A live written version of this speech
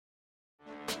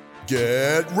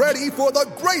Get ready for the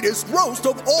greatest roast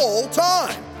of all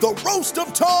time, the Roast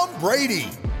of Tom Brady,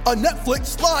 a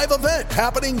Netflix live event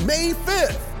happening May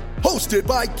 5th. Hosted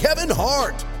by Kevin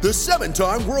Hart, the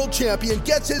 7-time world champion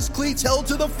gets his cleats held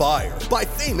to the fire by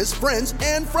famous friends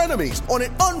and frenemies on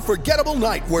an unforgettable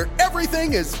night where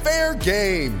everything is fair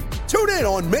game. Tune in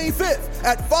on May 5th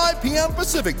at 5 p.m.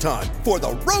 Pacific time for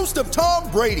the Roast of Tom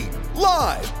Brady,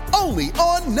 live only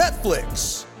on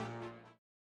Netflix.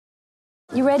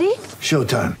 You ready?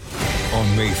 Showtime.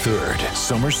 On May 3rd,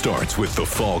 summer starts with The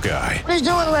Fall Guy. What are you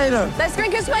doing later? Let's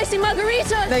drink a spicy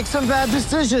margarita. Make some bad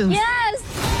decisions. Yes!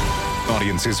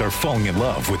 Audiences are falling in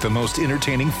love with the most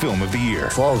entertaining film of the year.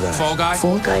 Fall Guy. Fall Guy?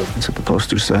 Fall guy. That's what the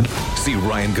poster said. See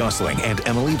Ryan Gosling and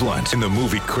Emily Blunt in the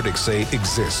movie critics say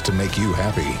exists to make you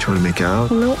happy. Trying to make it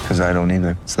out? Nope. Because I don't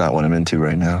either. It's not what I'm into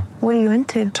right now. What are you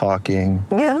into? Talking.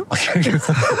 Yeah.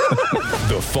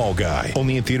 The Fall Guy.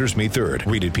 Only in theaters May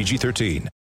 3rd. Rated PG-13.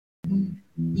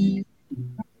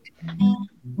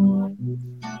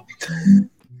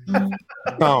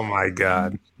 Oh my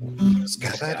God. What is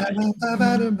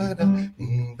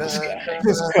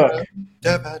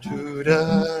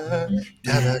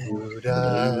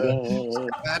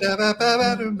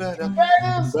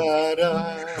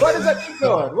up,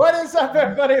 going? What is up,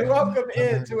 everybody? Welcome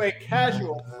into a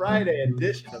casual Friday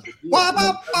edition of the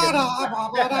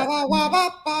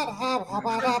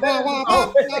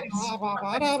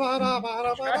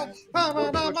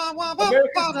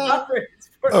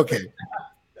Okay.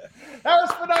 That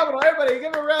was phenomenal. Everybody,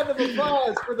 give a round of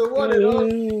applause for the one and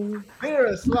only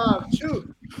Miroslav Chuk.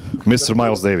 Mr.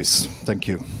 Miles Davis, thank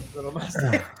you.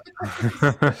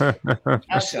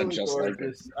 Absolutely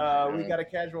gorgeous. We got a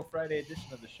casual Friday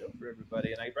edition of the show for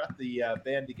everybody, and I brought the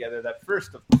band together. That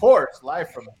first, of course, live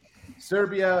from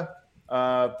Serbia,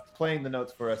 playing the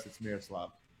notes for us. It's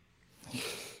Miroslav.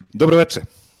 Dobro večer.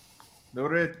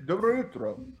 Dobro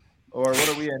jutro. Or what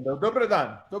are we in? Dobro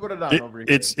dan. Dobro dan over here.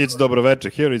 It's dobro večer.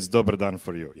 Here it's dobro dan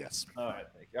for you, yes. All right,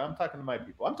 thank you. I'm talking to my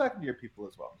people. I'm talking to your people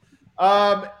as well.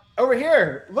 Over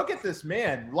here, look at this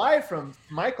man, live from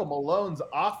Michael Malone's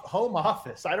home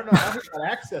office. I don't know how he got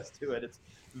access to it. It's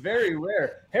very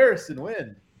rare. Harrison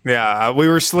Wind. Yeah, we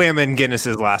were slamming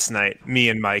Guinnesses last night, me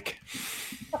and Mike.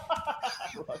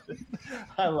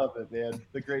 I love it, man.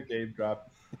 The great name drop.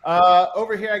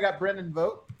 Over here, I got Brendan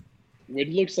Vogt. It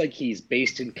looks like he's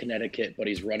based in Connecticut, but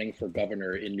he's running for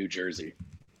governor in New Jersey.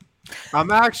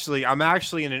 I'm actually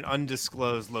in an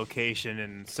undisclosed location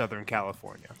in Southern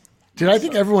California. Dude, I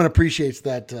think everyone appreciates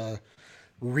that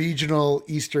regional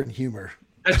Eastern humor.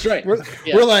 That's right.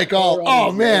 We're like,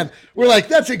 oh man, we're like,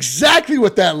 that's exactly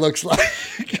what that looks like.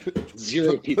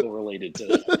 Zero people related to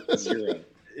that. Zero.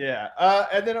 Yeah.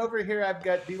 And then over here, I've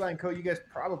got D-Line Co. You guys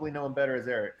probably know him better as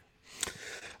Eric.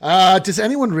 Does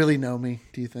anyone really know me?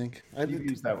 Do you think? You've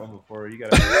used that one before. You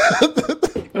got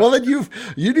to. Well, then you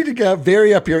need to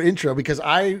vary up your intro because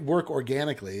I work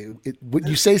organically. When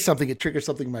you say something, it triggers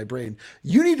something in my brain.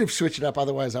 You need to switch it up,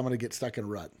 otherwise, I'm going to get stuck in a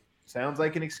rut. Sounds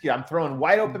like an excuse. I'm throwing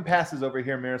wide open passes over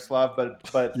here, Miroslav.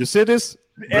 But You see this?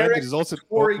 Eric Brandon is also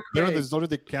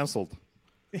already canceled.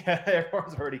 Yeah,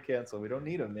 everyone's already canceled. We don't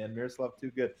need him, man. Miroslav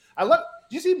too good. Did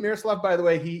you see Miroslav, by the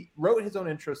way? He wrote his own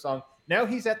intro song. Now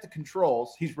he's at the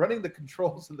controls. He's running the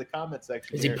controls in the comment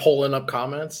section. Is he pulling up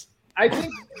comments? I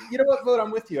think, you know what, Vote?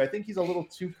 I'm with you. I think he's a little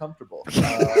too comfortable.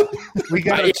 We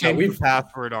got to change the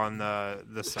password on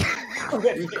the site.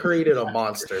 We created a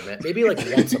monster, man. Maybe like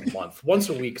once a month. Once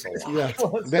a week's a lot.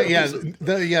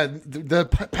 The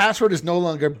password is no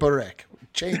longer Burek.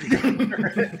 Change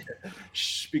it.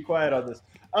 Shh, be quiet on this.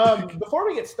 Before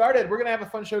we get started, we're going to have a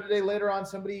fun show today. Later on,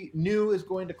 somebody new is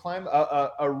going to climb.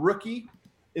 A rookie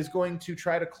is going to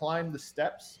try to climb the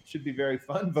steps. Should be very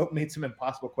fun. Vote made some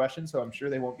impossible questions, so I'm sure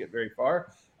they won't get very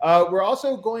far. We're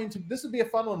also going to – this will be a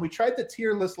fun one. We tried the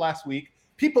tier list last week.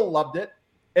 People loved it.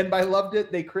 And by loved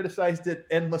it, they criticized it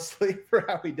endlessly for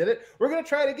how we did it. We're going to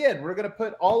try it again. We're going to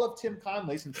put all of Tim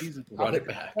Conley, since he's a topic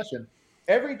of discussion,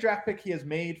 every draft pick he has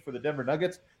made for the Denver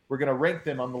Nuggets, we're going to rank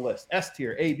them on the list. S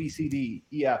tier, A, B, C, D,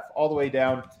 E, F, all the way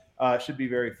down. Should be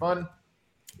very fun.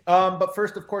 But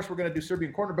first, of course, we're going to do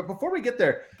Serbian Corner. But before we get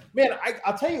there, man,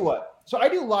 I'll tell you what. So I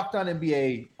do Locked On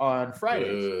NBA on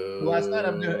Fridays. Last night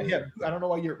I'm doing. Yeah, I don't know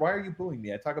why why are you booing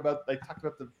me? I talked about the.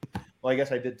 Well, I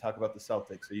guess I did talk about the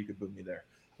Celtics, so you could boo me there.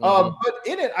 But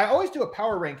in it, I always do a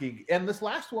power ranking. And this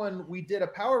last one, we did a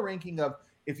power ranking of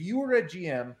if you were a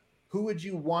GM, who would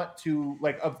you want to,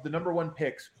 like, of the number one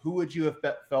picks, who would you have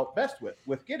felt best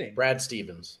with getting? Brad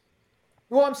Stevens.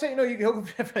 Well, I'm saying, no, you go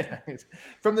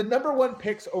from the number one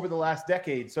picks over the last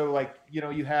decade. So, like, you know,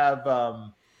 you have,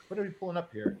 what are we pulling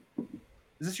up here?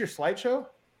 Is this your slideshow?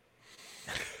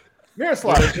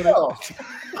 Miroslav, go.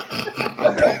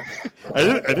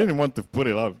 I didn't want to put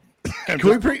it up.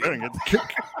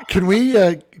 Can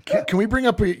we bring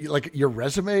up your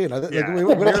resume and other? Yeah.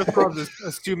 Miroslav is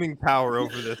assuming power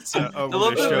over this. I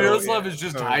love that Miroslav is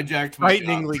just hijacked my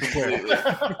frighteningly quick.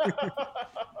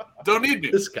 Don't need me.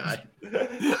 This guy. Yeah,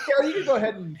 you can go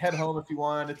ahead and head home if you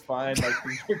want. It's fine. Like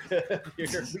we're good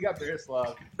here. We got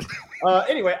Miroslav.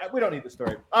 Anyway, we don't need the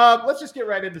story. Let's just get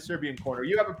right into Serbian Corner.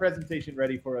 You have a presentation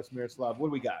ready for us, Miroslav. What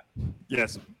do we got?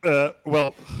 Yes.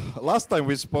 Well, last time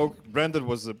we spoke, Brandon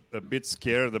was a bit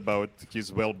scared about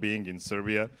his well-being in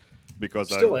Serbia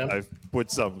because I've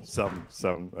put some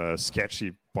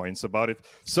sketchy points about it.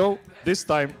 So this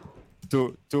time,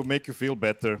 to make you feel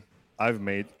better, I've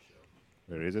made.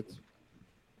 Where is it?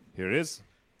 Here it is.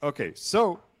 Okay,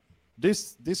 so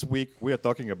this week we are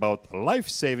talking about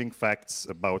life-saving facts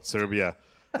about Serbia,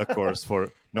 of course, for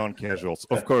non-casuals.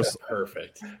 Of course,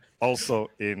 perfect. Also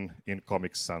in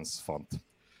Comic Sans font.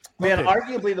 Man,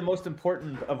 arguably the most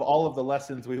important of all of the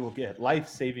lessons we will get: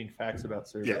 life-saving facts about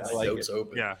Serbia. Yes. I like it.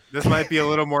 Open. Yeah, this might be a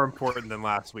little more important than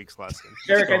last week's lesson.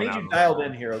 Eric, I need you dialed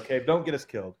in here, okay? Don't get us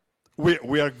killed.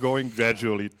 We are going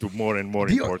gradually to more and more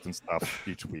important stuff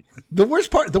each week. The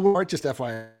worst part, just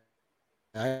FYI,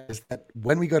 is that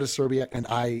when we go to Serbia and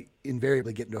I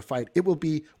invariably get into a fight, it will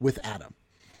be with Adam.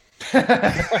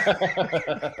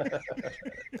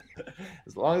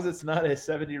 As long as it's not a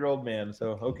 70-year-old man.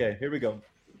 So, okay, here we go.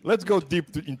 Let's go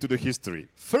deep into the history.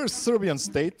 First Serbian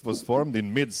state was formed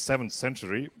in mid-7th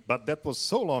century, but that was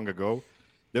so long ago,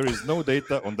 there is no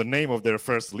data on the name of their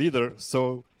first leader,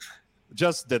 so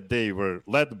just that they were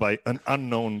led by an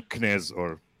unknown knez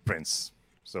or prince.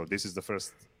 So this is the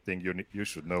first thing you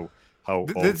should know. How old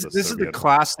this is the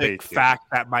classic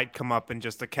fact that might come up in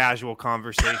just a casual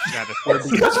conversation at a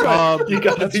pub, you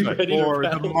got to be ready or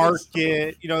the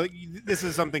market. You know, this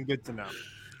is something good to know.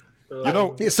 You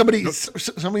know, somebody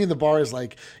in the bar is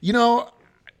like,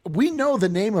 we know the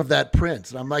name of that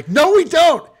prince, and I'm like, no, we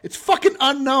don't. It's fucking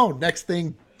unknown. Next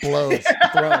thing blows.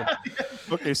 Thrown.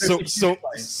 Okay, so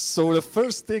the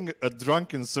first thing a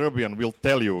drunken Serbian will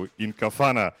tell you in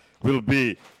kafana will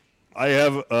be, I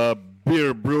have a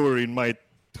beer brewery in my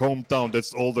hometown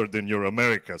that's older than your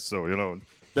America. So,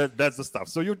 that's the stuff.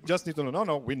 So you just need to know,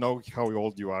 no, we know how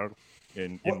old you are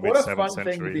in what mid-7th a fun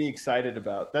century. thing to be excited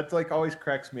about. That's like always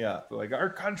cracks me up. Like our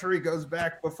country goes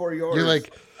back before yours.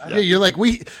 You're like,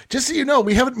 we, just so you know,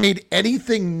 we haven't made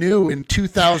anything new in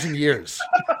 2,000 years.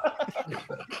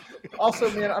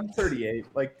 Also, man, I'm 38.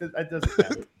 Like, that doesn't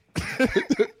matter.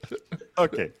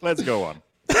 Okay, let's go on.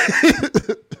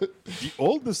 The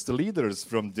oldest leaders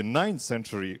from the 9th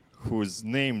century, whose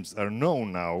names are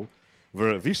known now,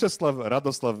 were Višeslav,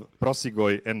 Radoslav,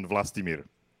 Prosigoj, and Vlastimir.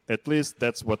 At least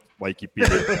that's what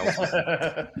Wikipedia tells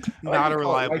me. Not a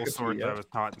reliable source that I was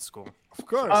taught in school. Of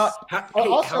course.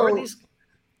 How are these?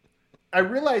 I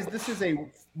realize this is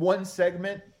one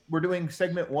segment. We're doing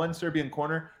segment 1, Serbian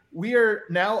Corner. We are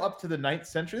now up to the 9th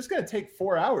century. It's going to take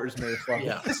 4 hours, Miroslav.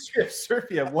 Yeah. History of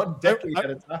Serbia, one decade at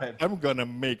a time. I'm going to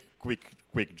make quick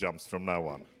jumps from now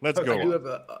on. Let's go I do on. have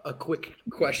a quick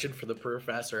question for the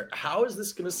professor. How is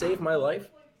this going to save my life?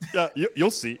 Yeah,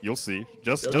 you'll see.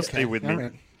 Just stay with me.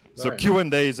 Right. So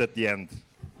Q&A is at the end.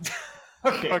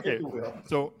 Okay.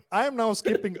 So I am now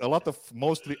skipping a lot of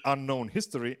mostly unknown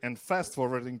history and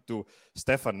fast-forwarding to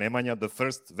Stefan Nemanja, the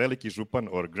first Veliki Župan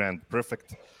or Grand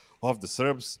Prefect of the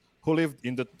Serbs, who lived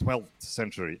in the 12th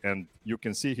century. And you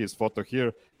can see his photo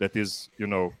here that is,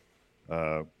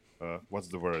 what's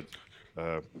the word?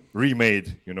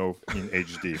 Remade, in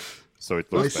HD. So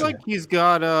it looks like he's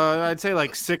got, I'd say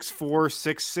like 6'4",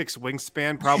 6'6"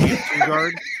 wingspan, probably a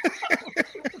 2-guard.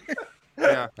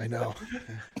 Yeah, I know.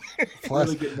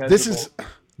 Plus, this.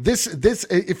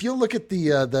 If you look at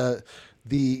the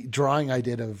drawing I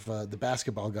did of the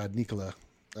basketball god Nikola,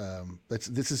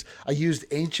 I used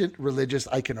ancient religious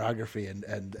iconography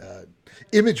and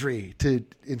imagery to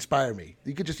inspire me.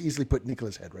 You could just easily put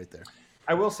Nikola's head right there.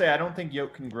 I will say I don't think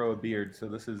Yoke can grow a beard, so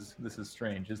this is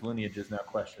strange. His lineage is now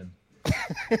questioned.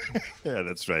 Yeah,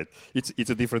 that's right.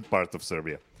 It's a different part of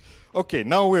Serbia. Okay,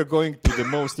 now we're going to the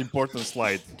most important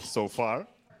slide so far.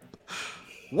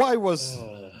 Why was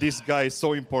this guy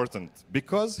so important?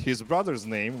 Because his brother's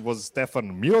name was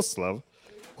Stefan Miroslav,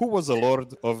 who was a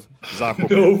lord of Zahumlje.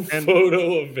 No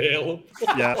photo available.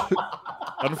 Yeah,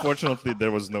 unfortunately,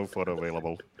 there was no photo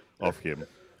available of him.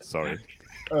 Sorry.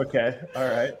 Okay, all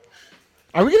right.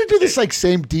 Are we going to do this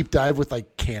same deep dive with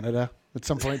Canada at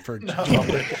some point for? No.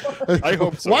 I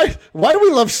hope so. Why do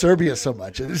we love Serbia so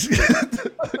much?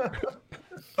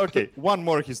 Okay, one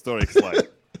more historic slide.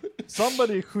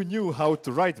 Somebody who knew how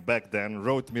to write back then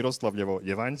wrote Miroslavljevo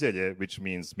Evangelje, which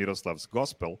means Miroslav's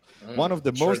Gospel, one of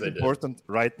the most important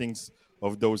writings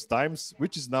of those times,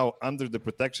 which is now under the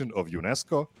protection of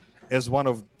UNESCO as one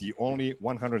of the only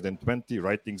 120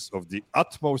 writings of the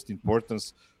utmost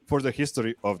importance for the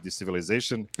history of the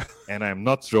civilization. And I'm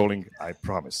not trolling, I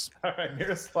promise. All right,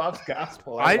 Miroslav's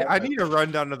Gospel. I need a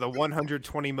rundown of the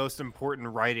 120 most important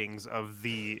writings of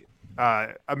the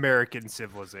American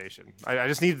civilization. I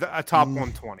just need a top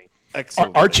 120.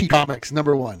 Excellent. Archie Comics,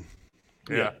 number 1.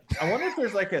 Yeah. I wonder if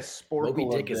there's like a sporkle Moby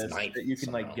of Dick is this ninth that you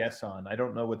can like somehow. guess on. I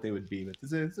don't know what they would be, but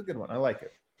it's a good one. I like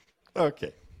it.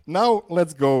 Okay. Now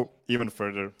let's go even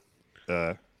further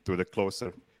to the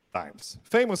closer times.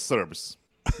 Famous Serbs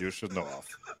you should know of.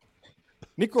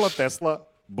 Nikola Tesla,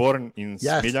 born in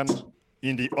Smiljan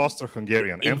in the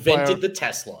Austro-Hungarian Empire. Invented the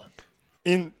Tesla.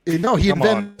 No, he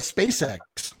invented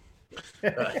SpaceX.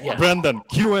 Brendan,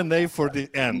 Q&A for the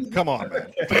end. Come on,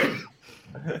 man.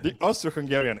 The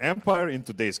Austro-Hungarian Empire in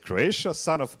today's Croatia,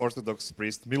 son of Orthodox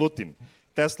priest Milutin.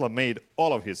 Tesla made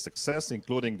all of his success,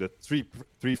 including the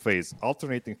three-phase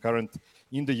alternating current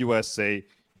in the USA,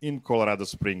 in Colorado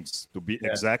Springs, to be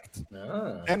exact,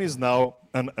 and is now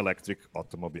an electric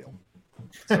automobile.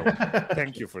 So,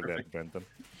 thank you for that, Brendan.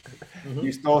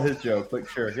 You stole his joke, but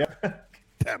sure. Yeah.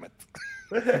 Damn it.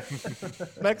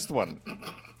 Next one.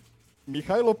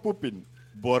 Mikhailo Pupin,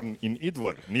 born in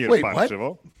Idvor, near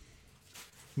Pančevo.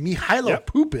 Mihailo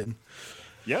Pupin?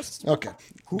 Yes. Okay.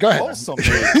 Who Go ahead. also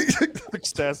made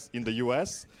success in the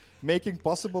US, making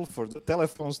possible for the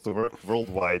telephones to work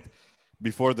worldwide.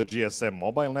 Before the GSM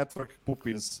mobile network,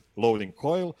 Pupin's loading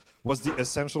coil was the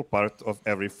essential part of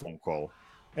every phone call.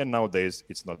 And nowadays,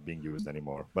 it's not being used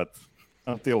anymore. But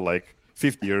until like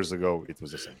 50 years ago, it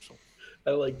was essential.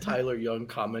 I like Tyler Young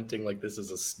commenting like this is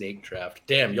a snake draft.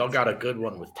 Damn, y'all got a good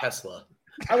one with Tesla.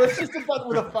 I was just about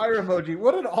with a fire emoji.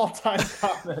 What an all-time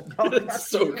comment.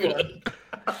 It's so good.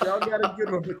 Y'all got a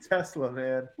good one with Tesla,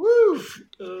 man. Woo!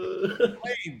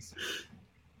 Flames.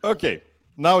 Okay,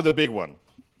 now the big one.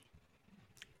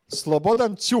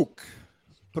 Slobodan Čuk,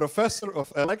 professor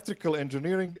of electrical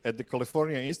engineering at the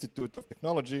California Institute of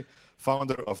Technology,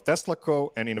 founder of Tesla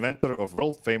Co., and inventor of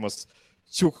world-famous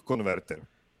Čuk converter.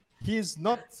 He is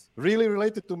not really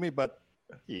related to me, but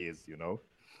he is, you know.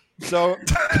 So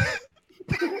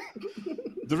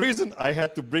the reason I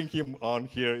had to bring him on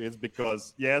here is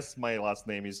because, yes, my last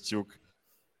name is Čuk,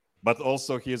 but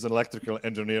also he is an electrical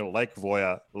engineer like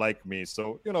Voja, like me.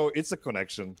 So, you know, it's a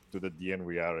connection to the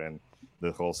DNVR and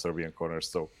the whole Serbian corner.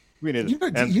 So we need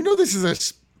it. You know this is a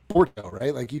sport, though,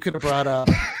 right? Like you could have brought up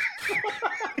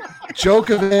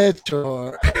Djokovic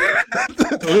or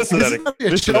listen this is not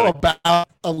a show about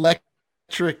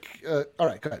electric. All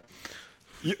right, go ahead.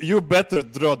 You better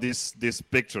draw this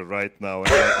picture right now,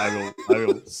 and I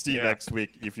will see next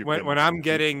week if you can. When I'm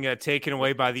getting taken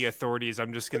away by the authorities,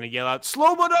 I'm just going to yell out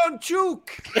 "Slobodan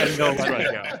Čuk" and go. That's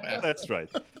right. That's right.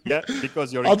 Yeah,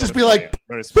 because you're. I'll just be like,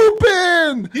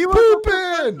 "Poopin! He was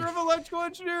Poopin!" professor of electrical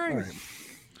engineering.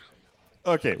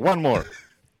 Okay, one more.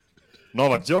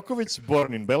 Novak Djokovic,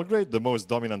 born in Belgrade, the most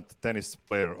dominant tennis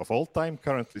player of all time,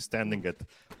 currently standing at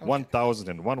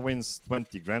 1,001 wins,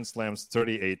 20 Grand Slams,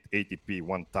 38 ATP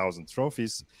 1,000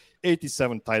 trophies,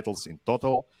 87 titles in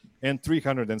total, and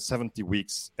 370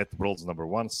 weeks at world's number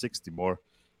 1, 60 more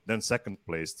than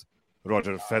second-placed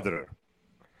Roger Federer.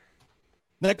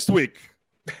 Next week,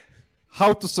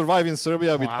 how to survive in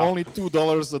Serbia with only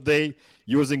 $2 a day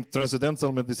using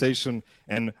transcendental meditation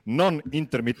and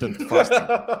non-intermittent fasting.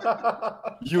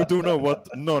 You do know what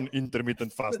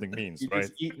non-intermittent fasting means, right?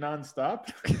 Just eat nonstop?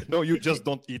 No, you just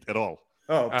don't eat at all.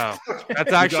 Oh.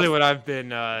 That's actually what I've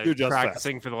been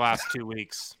practicing for the last 2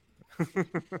 weeks.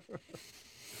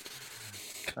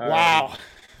 Wow.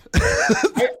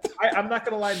 I'm not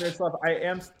going to lie, Miroslav. I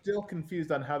am still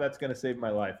confused on how that's going to save my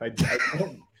life. I can't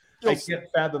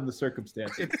fathom the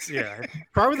circumstances. It's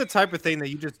probably the type of thing that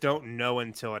you just don't know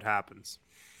until it happens.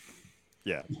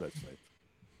 Yeah, that's right.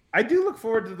 I do look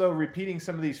forward to, though, repeating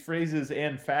some of these phrases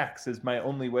and facts as my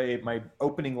only way, my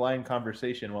opening line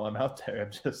conversation while I'm out there.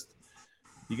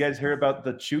 You guys hear about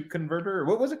the Čuk converter?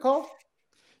 What was it called?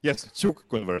 Yes, Čuk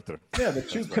converter. Yeah, the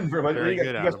Čuk converter. You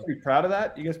guys pretty proud of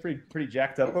that? You guys pretty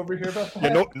jacked up over here about that?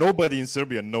 Yeah, nobody in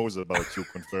Serbia knows about Čuk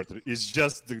converter. It's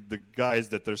just the guys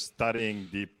that are studying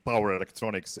the power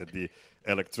electronics at the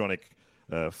electronic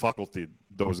faculty.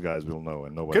 Those guys will know,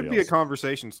 and nobody Could be else. a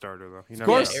conversation starter, though. Of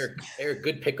course. Eric,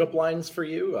 good pickup lines for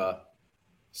you.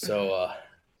 So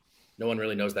no one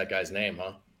really knows that guy's name,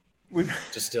 huh?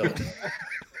 Just still...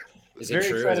 Is it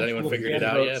true? Has anyone figured it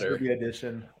out yet? Or the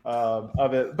edition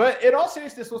of it. But in all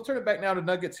seriousness, let's turn it back now to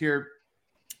Nuggets here.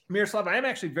 Miroslav, I am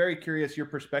actually very curious your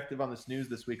perspective on this news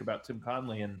this week about Tim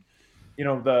Connelly, and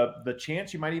the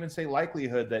chance, you might even say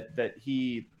likelihood, that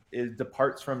he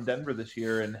departs from Denver this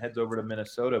year and heads over to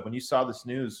Minnesota. When you saw this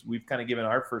news, we've kind of given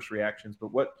our first reactions, but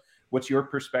what's your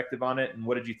perspective on it, and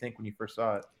what did you think when you first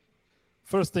saw it?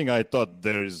 First thing, I thought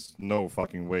there is no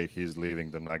fucking way he's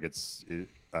leaving the Nuggets.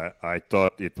 I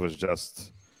thought it was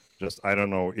just I don't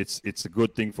know. It's a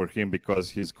good thing for him because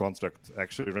his contract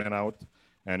actually ran out,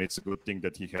 and it's a good thing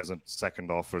that he has a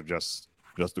second offer just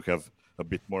to have a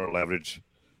bit more leverage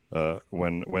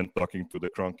when talking to the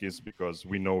Cronkies, because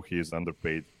we know he is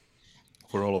underpaid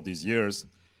for all of these years.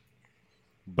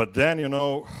 But then,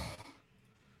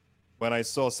 when I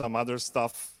saw some other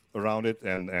stuff around it,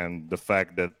 and the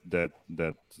fact that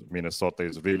Minnesota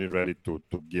is really ready to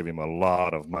give him a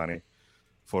lot of money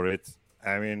for it.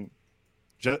 I mean,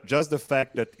 just the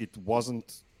fact that it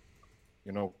wasn't,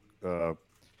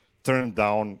 turned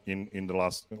down in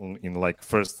the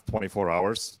first 24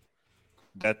 hours,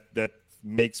 that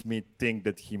makes me think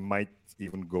that he might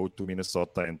even go to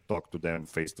Minnesota and talk to them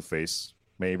face to face,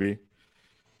 maybe.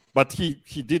 But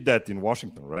he did that in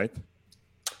Washington, right?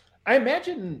 I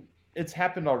imagine it's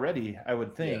happened already, I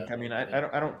would think. Yeah. I mean, I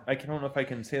don't know if I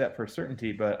can say that for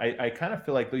certainty, but I kind of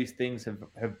feel like these things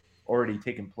have already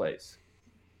taken place.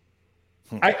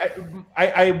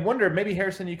 I wonder, maybe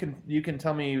Harrison, you can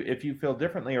tell me if you feel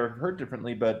differently or have heard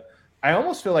differently, but I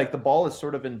almost feel like the ball is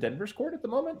sort of in Denver's court at the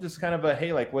moment. Just kind of a,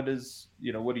 hey, like, what do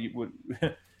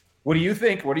you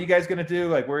think? What are you guys going to do?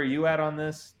 Like, where are you at on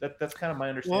this? That's kind of my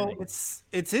understanding. Well,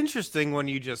 it's interesting when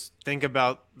you just think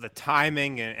about the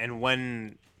timing and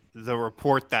when the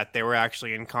report that they were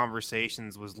actually in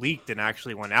conversations was leaked and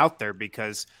actually went out there,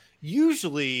 because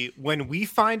usually when we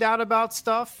find out about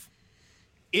stuff,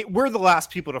 we're the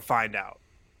last people to find out.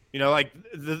 Like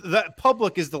the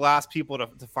public is the last people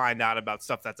to find out about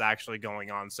stuff that's actually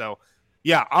going on. So,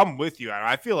 yeah, I'm with you.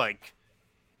 I feel like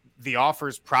the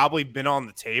offer's probably been on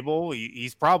the table.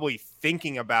 He's probably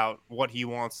thinking about what he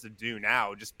wants to do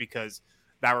now, just because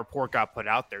that report got put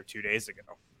out there 2 days ago.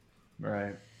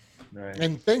 Right.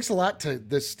 And thanks a lot to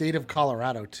the state of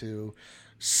Colorado to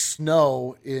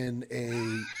snow in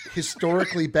a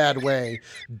historically bad way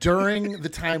during the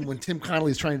time when Tim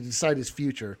Connelly is trying to decide his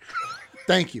future.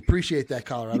 Thank you. Appreciate that,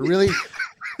 Colorado. Really.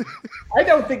 I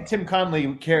don't think Tim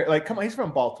Connelly cares. Like, come on, he's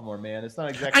from Baltimore, man. It's not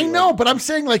exactly. I know, but I'm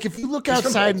saying, like, if you look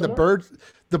outside and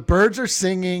the birds are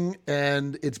singing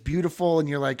and it's beautiful, and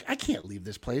you're like, I can't leave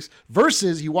this place.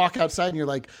 Versus you walk outside and you're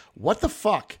like, what the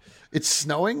fuck? It's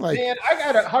snowing. Like, man, I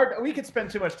got a hard. We could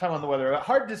spend too much time on the weather.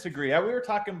 Hard disagree. We were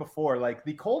talking before, like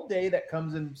the cold day that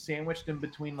comes in sandwiched in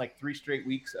between like 3 straight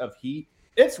weeks of heat.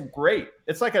 It's great.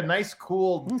 It's like a nice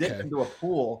cool dip into a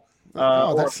pool.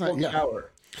 That's not. Yeah.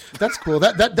 Shower. That's cool.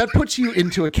 That puts you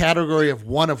into a category of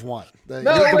one of one. One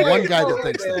guy that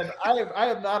thinks that. I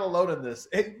am not alone in this.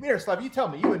 Hey, Miroslav, you tell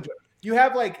me. You enjoy. You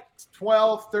have like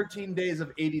 12, 13 days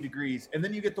of 80 degrees, and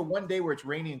then you get the one day where it's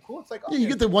rainy and cool. It's like, okay. Yeah, you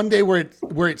get the one day where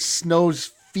it snows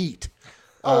feet.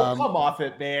 Oh, come off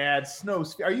it, man.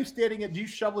 Snows. Are you standing it? Do you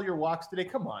shovel your walks today?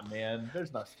 Come on, man.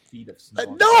 There's not feet of snow.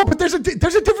 No, but there's a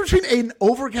difference between an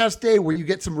overcast day where you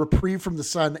get some reprieve from the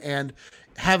sun and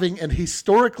having an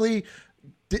historically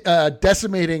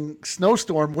decimating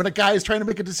snowstorm when a guy is trying to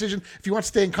make a decision. If you want to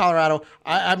stay in Colorado,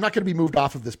 I'm not going to be moved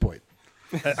off of this point.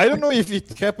 I don't know if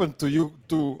it happened to you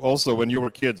too also when you were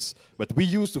kids, but we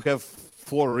used to have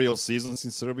 4 real seasons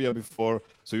in Serbia before.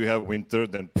 So you have winter,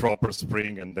 then proper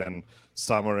spring, and then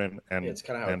summer and it's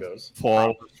kind of how it goes.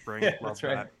 Fall. Spring, yeah, that's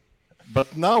right.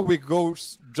 But now we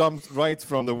jump right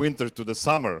from the winter to the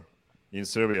summer in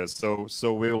Serbia.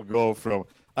 So we'll go from.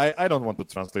 I don't want to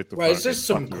translate to. Right, it's just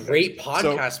some great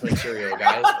podcast material,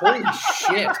 guys. Holy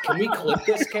shit! Can we clip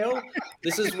this, Kale?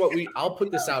 This is what I'll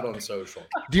put this out on social.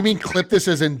 Do you mean clip this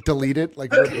as in delete it,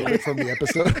 like from the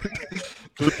episode?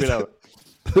 Clip it out.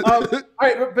 All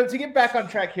right, but to get back on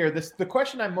track here, the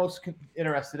question I'm most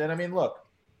interested in. I mean, look,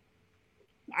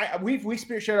 we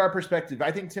shared our perspective.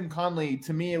 I think Tim Connelly,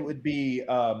 to me, it would be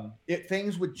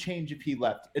things would change if he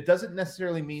left. It doesn't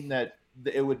necessarily mean that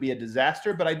it would be a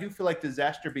disaster, but I do feel like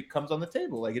disaster becomes on the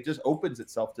table. Like it just opens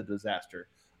itself to disaster.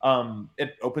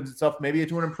 It opens itself maybe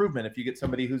to an improvement if you get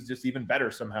somebody who's just even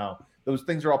better somehow. Those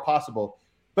things are all possible.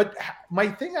 But my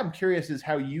thing I'm curious is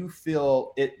how you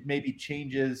feel it maybe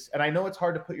changes. And I know it's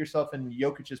hard to put yourself in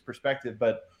Jokic's perspective,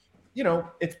 but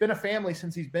it's been a family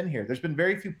since he's been here. There's been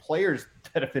very few players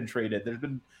that have been traded. There's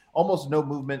been almost no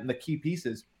movement in the key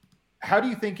pieces. How do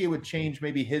you think it would change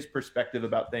maybe his perspective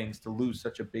about things to lose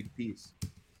such a big piece?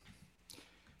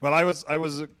 Well, I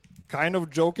was kind of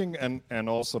joking and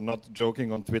also not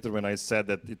joking on Twitter when I said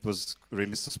that it was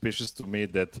really suspicious to me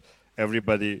that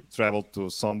everybody traveled to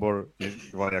Sombor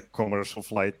via commercial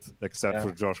flight, except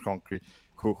for Josh Conklin,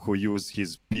 who used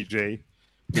his PJ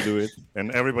to do it.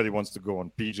 And everybody wants to go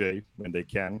on PJ when they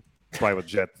can. Private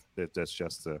jet, that's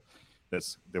just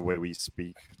that's the way we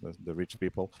speak, the rich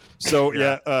people. So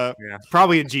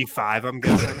probably a G5, I'm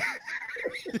guessing.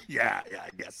 yeah, I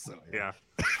guess so. Yeah.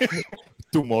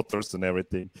 2 motors and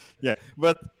everything. Yeah,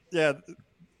 but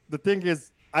the thing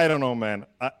is, I don't know, man.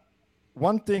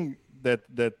 One thing that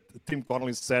Tim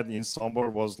Connolly said in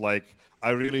Sombor was like, I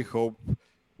really hope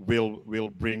we'll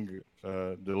bring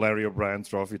the Larry O'Brien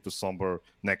Trophy to Sombor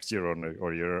next year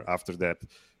or year after that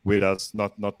with us,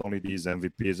 not only these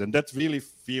MVPs. And that really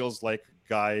feels like a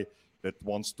guy that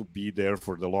wants to be there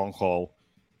for the long haul.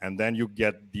 And then you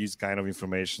get these kind of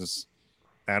informations.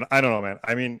 And I don't know, man.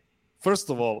 I mean, first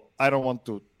of all, I don't want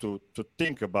to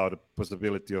think about the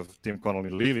possibility of Tim Connolly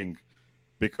leaving,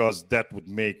 because that would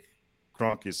make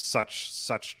Kroenke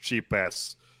such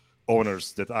cheap-ass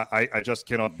owners that I just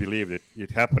cannot believe it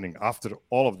happening after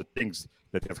all of the things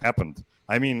that have happened.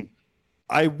 I mean,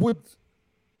 I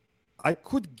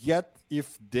could get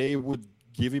if they would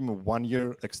give him a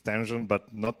 1-year extension,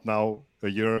 but not now, a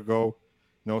year ago.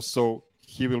 So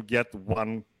he will get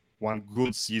one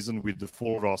good season with the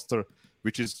full roster,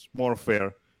 which is more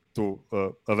fair to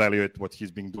evaluate what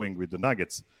he's been doing with the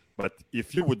Nuggets. But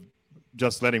if you would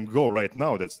just let him go right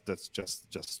now, that's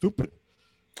just stupid,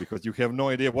 because you have no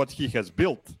idea what he has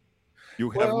built. You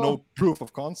have no proof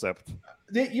of concept.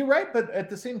 You're right, but at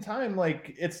the same time,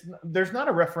 like, there's not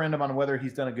a referendum on whether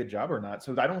he's done a good job or not.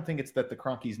 So I don't think it's that the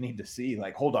Kroenkes need to see,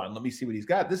 like, hold on, let me see what he's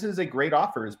got. This is a great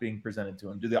offer is being presented to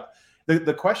him.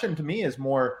 The question to me is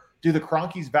more, do the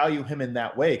Kroenkes value him in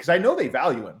that way? Because I know they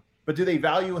value him, but do they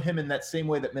value him in that same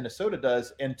way that Minnesota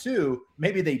does? And 2,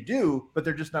 maybe they do, but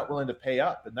they're just not willing to pay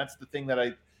up. And that's the thing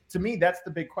to me, that's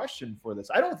the big question for this.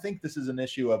 I don't think this is an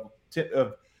issue of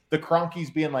the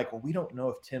Kroenkes being like, well, we don't know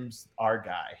if Tim's our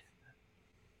guy.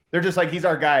 They're just like, he's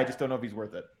our guy. I just don't know if he's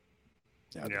worth it.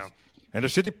 Yeah. And the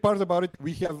shitty part about it,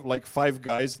 we have like 5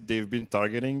 guys they've been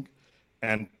targeting,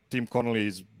 and Tim Connolly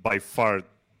is by far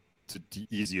the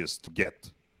easiest to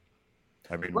get.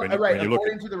 I mean, when you look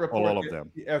at all of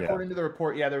them. According to the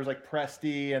report, there was like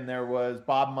Presti, and there was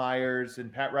Bob Myers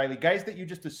and Pat Riley, guys that you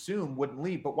just assume wouldn't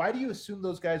leave. But why do you assume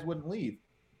those guys wouldn't leave?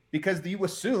 Because you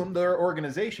assume their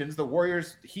organizations, the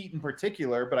Warriors, Heat in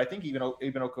particular, but I think even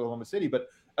Oklahoma City, but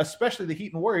especially the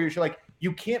Heat and Warriors, you're like,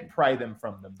 you can't pry them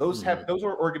from them. Those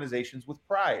are organizations with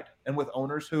pride and with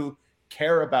owners who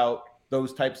care about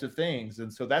those types of things.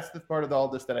 And so that's the part of all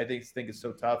this that I think is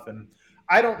so tough. And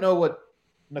I don't know what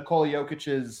Nikola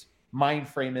Jokic's mind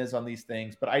frame is on these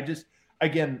things, but I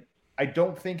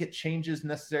don't think it changes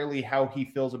necessarily how he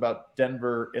feels about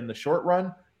Denver in the short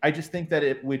run. I just think that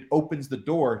it opens the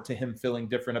door to him feeling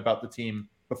different about the team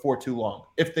before too long,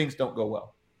 if things don't go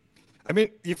well. I mean,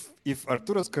 if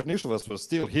Arturas Karnisovas was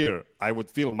still here, I would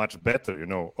feel much better,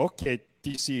 Okay,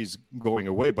 TC is going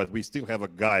away, but we still have a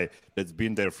guy that's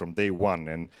been there from day one,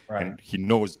 and he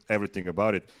knows everything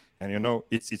about it. And,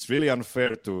 it's really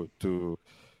unfair to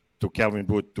Calvin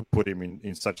Booth to put him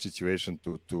in such situation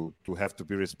to have to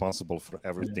be responsible for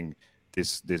everything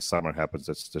this summer happens.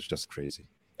 That's just crazy.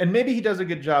 And maybe he does a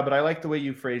good job, but I like the way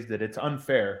you phrased it. It's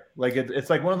unfair. Like it's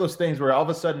like one of those things where all of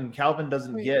a sudden Calvin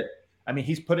doesn't get. I mean,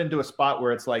 he's put into a spot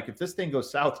where it's like, if this thing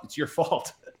goes south, it's your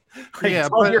fault. It's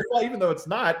all your fault, even though it's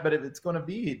not. But it's going to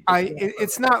be.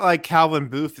 It's not like Calvin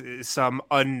Booth is some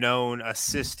unknown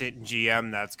assistant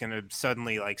GM that's going to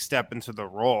suddenly like step into the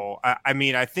role. I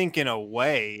mean, I think in a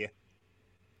way,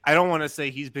 I don't want to say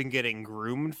he's been getting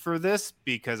groomed for this,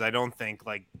 because I don't think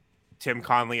like Tim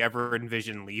Connolly ever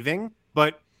envisioned leaving.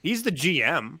 But he's the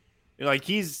GM. Like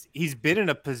he's been in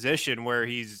a position where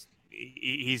he's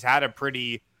had a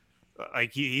pretty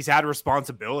he's had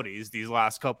responsibilities these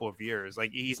last couple of years.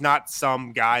 Like he's not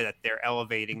some guy that they're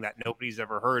elevating that nobody's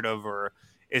ever heard of or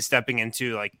is stepping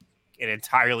into like an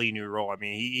entirely new role. I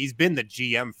mean, he's been the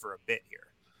GM for a bit here.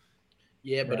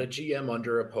 Yeah, but a GM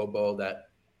under a Pobo that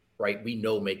we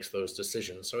know makes those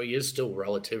decisions. So he is still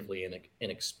relatively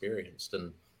inexperienced,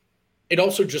 and it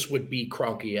also just would be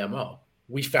Kroenke MO.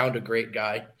 We found a great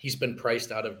guy. He's been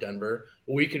priced out of Denver.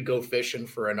 We could go fishing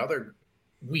for another,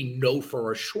 we know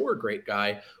for a sure great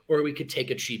guy, or we could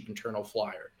take a cheap internal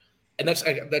flyer. And that's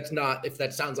not, if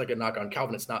that sounds like a knock on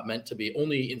Calvin, it's not meant to be,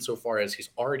 only insofar as he's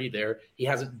already there. He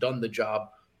hasn't done the job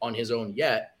on his own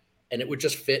yet. And it would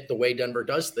just fit the way Denver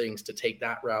does things to take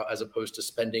that route as opposed to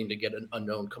spending to get an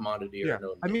unknown commodity or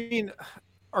unknown. I mean,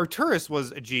 Arturas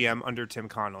was a GM under Tim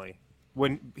Connolly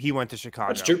when he went to Chicago.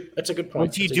 That's true. That's a good point.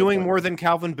 Was he doing more than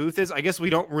Calvin Booth is? I guess we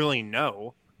don't really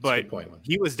know. but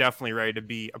he was definitely ready to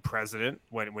be a president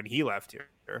when he left here.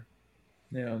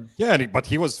 Yeah, but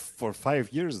he was for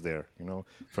 5 years there,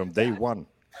 from day one.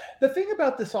 The thing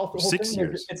about this whole thing 6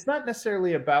 years. is it's not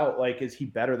necessarily about is he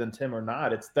better than Tim or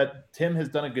not. It's that Tim has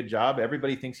done a good job.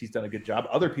 Everybody thinks he's done a good job.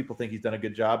 Other people think he's done a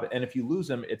good job. And if you lose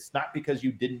him, it's not because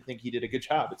you didn't think he did a good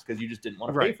job. It's because you just didn't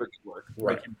want to pay for good work.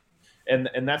 Right.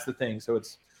 And that's the thing. So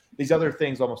it's these other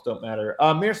things almost don't matter.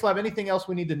 Miroslav, anything else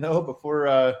we need to know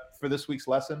before for this week's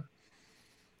lesson?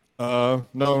 No,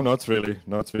 not really.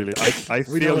 I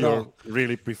feel you're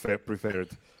really prepared.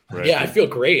 Right? Yeah, I feel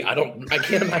great. I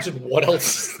can't imagine what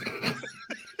else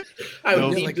I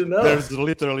would need to know. There's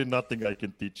literally nothing I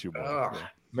can teach you about.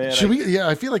 Man, Should we? Yeah,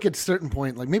 I feel like at a certain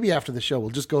point, maybe after the show, we'll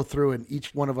just go through and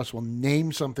each one of us will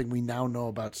name something we now know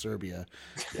about Serbia,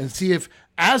 and see if,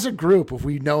 as a group, if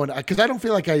we know. Because I don't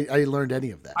feel like I learned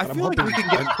any of that. I feel like we can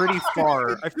get pretty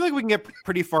far. I feel like we can get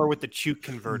pretty far with the Chuk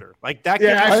converter. That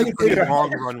gets a pretty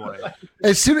long runway.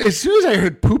 As soon as I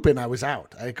heard pooping, I was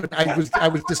out. I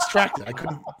was distracted. I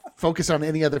couldn't focus on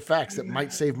any other facts that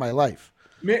might save my life.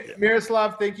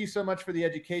 Miroslav, thank you so much for the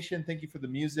education. Thank you for the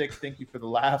music. Thank you for the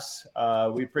laughs.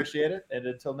 We appreciate it. And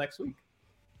until next week.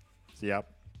 Yep.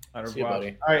 See you,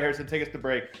 buddy. All right, Harrison, take us to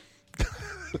break.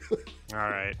 All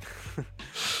right.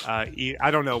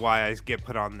 I don't know why I get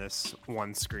put on this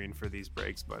one screen for these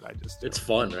breaks, but I just it's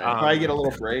fun, right? I get a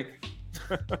little break.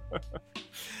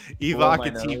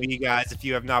 Evoca TV, guys, if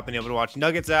you have not been able to watch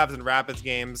Nuggets, Avs, and Rapids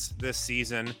games this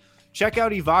season, check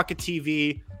out Evoca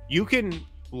TV. You can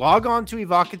log on to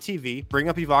Evoca TV, bring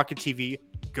up Evoca TV,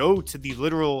 go to the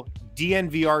literal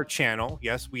DNVR channel.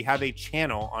 Yes, we have a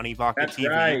channel on Evoca TV.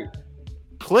 Right.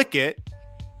 Click it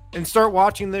and start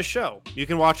watching this show. You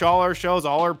can watch all our shows.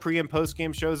 All our pre and post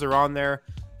game shows are on there.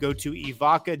 Go to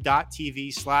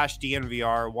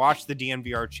evoca.tv/DNVR. Watch the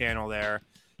DNVR channel there.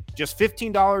 Just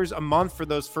 $15 a month for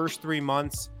those first 3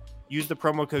 months. Use the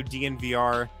promo code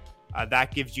DNVR.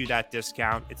 That gives you that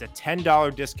discount. It's a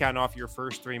 $10 discount off your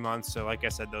first 3 months. So like I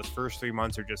said, those first 3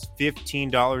 months are just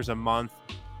 $15 a month.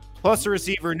 Plus a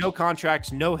receiver, no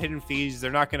contracts, no hidden fees.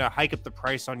 They're not going to hike up the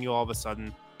price on you all of a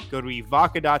sudden. Go to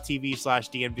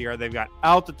evoca.tv/DNVR. They've got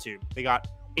Altitude. They got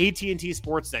AT&T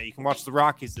Sportsnet. You can watch the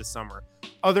Rockies this summer.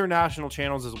 Other national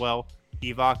channels as well.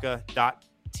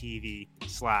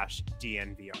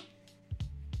 evoca.tv/DNVR.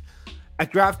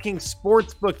 At DraftKings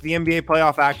Sportsbook, the NBA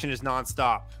playoff action is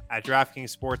nonstop. At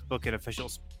DraftKings Sportsbook, an official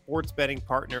sports betting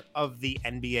partner of the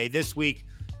NBA. This week,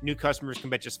 new customers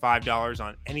can bet just $5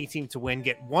 on any team to win.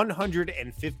 Get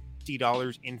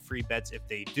 $150 in free bets if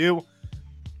they do.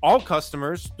 All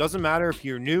customers, doesn't matter if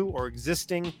you're new or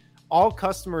existing, all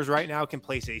customers right now can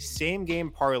place a same-game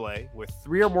parlay with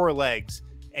 3 or more legs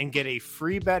and get a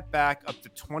free bet back up to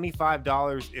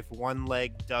 $25 if one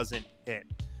leg doesn't hit.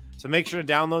 So make sure to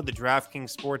download the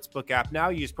DraftKings Sportsbook app now.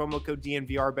 Use promo code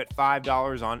DNVR. Bet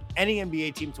 $5 on any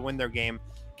NBA team to win their game.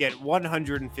 Get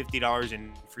 $150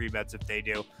 in free bets if they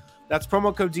do. That's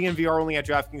promo code DNVR only at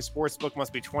DraftKings Sportsbook.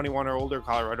 Must be 21 or older.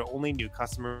 Colorado only. New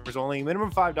customers only.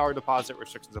 Minimum $5 deposit.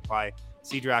 Restrictions apply.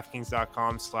 See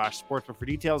DraftKings.com/sportsbook for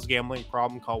details. Gambling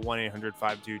problem? Call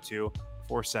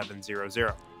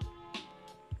 1-800-522-4700.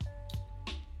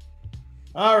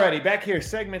 Alrighty, back here.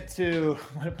 Segment 2.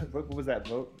 What was that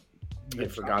vote? I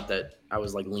forgot that I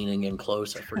was leaning in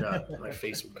close. I forgot my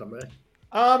face would come back.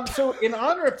 So in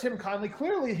honor of Tim Connelly,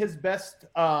 clearly his best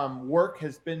work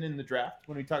has been in the draft.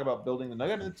 When we talk about building the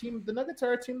Nuggets, the Nuggets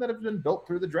are a team that have been built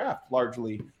through the draft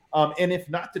largely. And if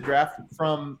not the draft,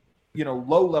 from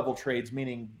low level trades,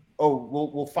 meaning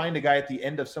we'll find a guy at the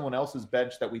end of someone else's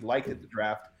bench that we like at the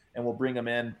draft, and we'll bring him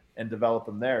in and develop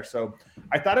him there. So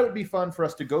I thought it would be fun for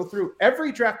us to go through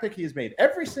every draft pick he has made,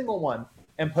 every single one,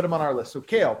 and put him on our list. So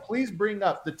Kale, please bring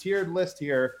up the tiered list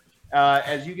here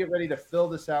as you get ready to fill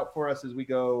this out for us as we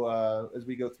go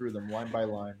through them line by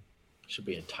line. Should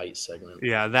be a tight segment.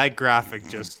 Yeah, that graphic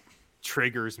just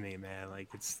triggers me, man.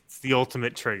 It's the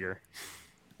ultimate trigger.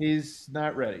 He's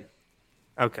not ready.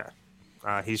 Okay.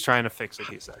 He's trying to fix it,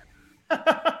 he said.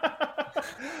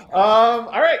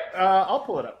 All right. I'll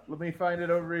pull it up. Let me find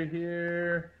it over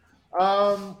here.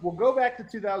 We'll go back to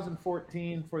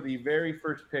 2014 for the very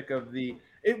first pick of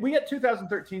we get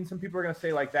 2013. Some people are going to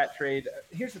say that trade.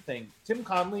 Here's the thing. Tim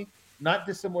Connelly, not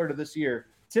dissimilar to this year.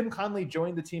 Tim Connelly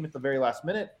joined the team at the very last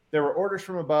minute. There were orders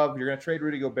from above. You're going to trade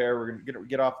Rudy Gobert. We're going to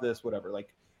get off this, whatever.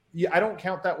 I don't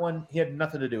count that one. He had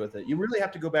nothing to do with it. You really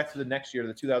have to go back to the next year,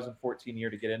 the 2014 year,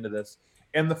 to get into this.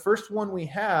 And the first one we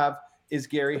have is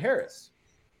Gary Harris.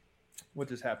 What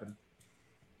just happened?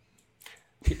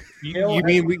 You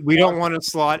mean we don't want to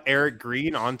slot Eric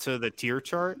Green onto the tier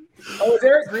chart? Oh, is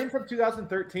Eric Green from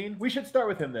 2013? We should start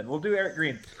with him then. We'll do Eric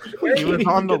Green. He was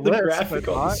on the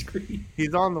list.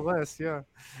 He's on the list, yeah.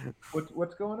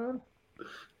 What's going on?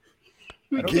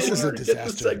 This is a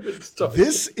disaster.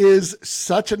 This is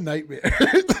such a nightmare.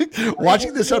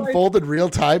 Watching this unfold in real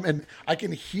time, and I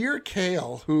can hear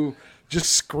Kale, who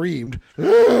just screamed,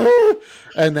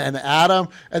 and then Adam,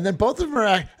 and then both of them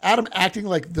are Adam acting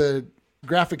like the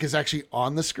graphic is actually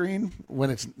on the screen when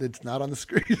it's not on the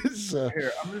screen.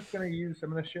 Here, I'm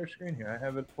gonna share screen here. I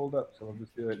have it pulled up, so we'll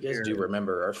just do it. You guys do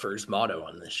remember our first motto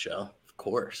on this show, of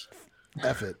course.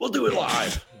 F it. We'll do it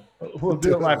live. We'll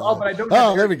do it live. Oh, but I don't.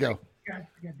 Oh, there we go. God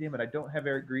damn it! I don't have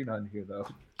Eric Green on here though.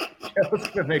 Let's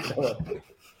go make that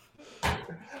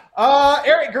up.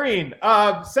 Eric Green,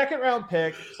 second round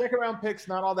pick. Second round pick's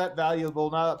not all that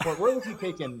valuable. Not that where was he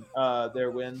taken?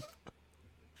 Their win,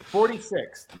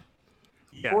 46th.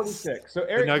 Yes. 46. So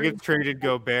Eric the Nuggets Green traded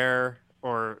Gobert,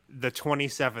 or the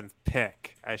 27th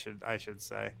pick, I should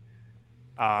say.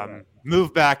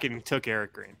 Moved back and took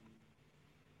Eric Green.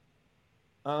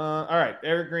 All right,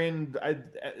 Eric Green.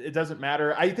 It doesn't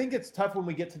matter. I think it's tough when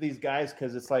we get to these guys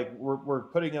because it's like we're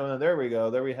putting them in. There we go.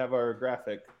 There we have our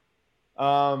graphic.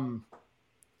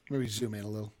 Maybe zoom in a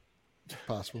little, if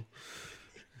possible.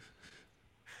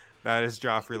 That is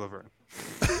Joffrey Laverne.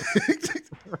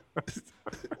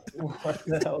 What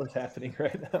the hell is happening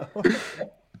right now?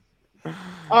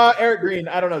 Eric Green,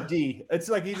 I don't know. D. It's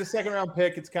like he's a second round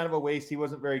pick. It's kind of a waste. He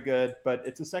wasn't very good, but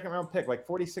it's a second round pick, like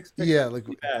 46 picks. Yeah, like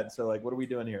bad. So like, what are we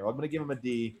doing here? I'm going to give him a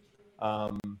D.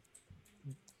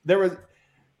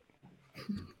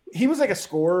 He was like a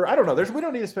scorer. I don't know. We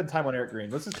don't need to spend time on Eric Green.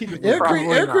 Let's just keep it. Eric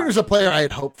Green was a player I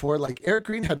had hoped for. Like Eric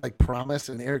Green had like promise,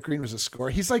 and Eric Green was a scorer.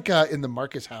 He's like in the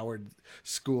Marcus Howard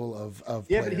school of players.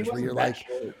 But he wasn't where you're that like,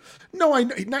 short. no, I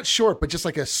know not short, but just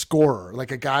like a scorer,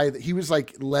 like a guy that he was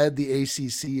like led the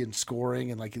ACC in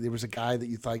scoring, and like there was a guy that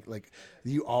you thought like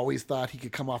you always thought he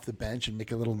could come off the bench and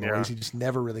make a little noise. Yeah. He just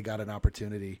never really got an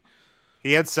opportunity.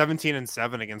 He had 17 and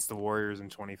 7 against the Warriors in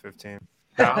 2015.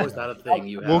 How is that a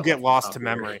thing? We'll get lost to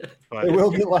memory. But It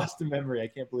will get lost to memory. I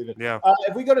can't believe it. Yeah.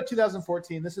 If we go to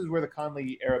 2014, this is where the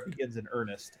Conley era begins in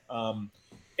earnest. And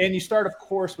you start, of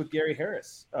course, with Gary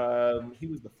Harris. He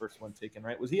was the first one taken,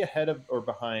 right? Was he ahead of or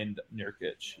behind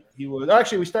Nurkic? He was.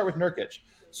 Actually, we start with Nurkic.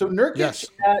 So Nurkic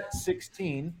at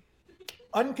 16,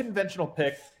 unconventional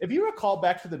pick. If you recall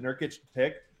back to the Nurkic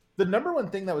pick, the number one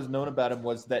thing that was known about him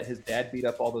was that his dad beat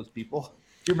up all those people.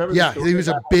 Do you remember? Yeah, he was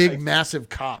a big, massive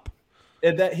cop.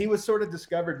 And that he was sort of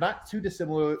discovered, not too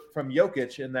dissimilar from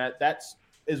Jokic, in that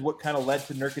is what kind of led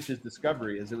to Nurkic's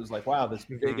discovery. Is it was like, wow, this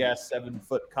big ass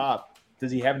 7-foot cop.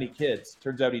 Does he have any kids?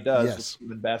 Turns out he does. Yes.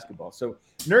 In basketball. So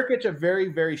Nurkic, a very,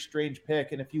 very strange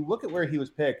pick. And if you look at where he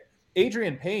was picked,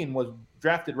 Adrian Payne was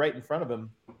drafted right in front of him.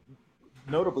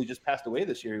 Notably, just passed away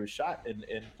this year. He was shot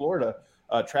in Florida.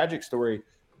 Tragic story.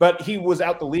 But he was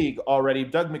out the league already.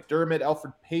 Doug McDermott,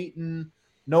 Elfrid Payton,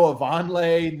 Noah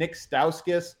Vonleh, Nick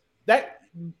Stauskas.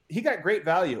 He got great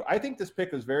value. I think this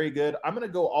pick was very good. I'm going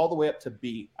to go all the way up to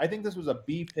B. I think this was a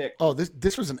B pick. Oh,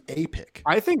 this was an A pick.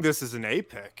 I think this is an A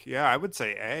pick. Yeah, I would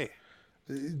say A.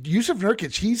 Jusuf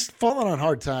Nurkic, he's fallen on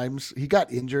hard times. He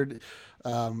got injured.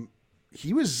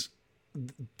 He was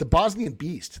the Bosnian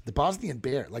beast, the Bosnian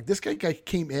bear. Like this guy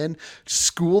came in,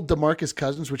 schooled DeMarcus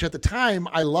Cousins, which at the time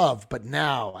I loved, but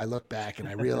now I look back and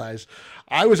I realize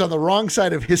I was on the wrong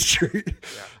side of history.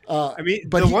 Yeah.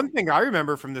 But one thing I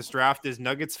remember from this draft is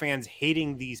Nuggets fans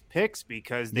hating these picks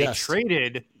because they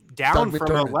traded down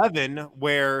from 11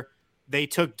 where they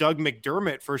took Doug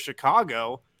McDermott for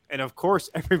Chicago. And of course,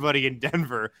 everybody in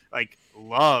Denver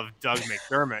loved Doug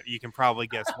McDermott. You can probably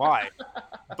guess why,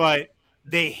 but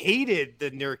they hated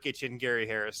the Nurkic and Gary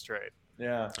Harris trade.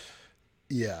 Yeah.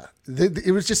 Yeah.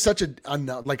 It was just such a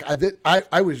unknown. Like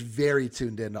I was very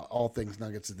tuned in to all things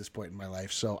Nuggets at this point in my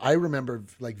life. So I remember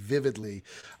vividly,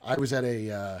 I was at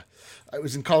I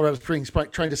was in Colorado Springs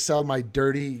trying to sell my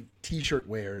dirty t-shirt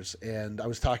wares. And I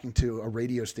was talking to a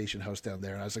radio station host down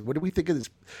there. And I was like, what do we think of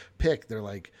this pick? They're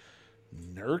like,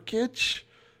 Nurkic?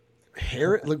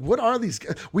 Harris, what are these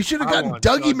guys? We should have gotten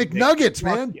Dougie McNuggets,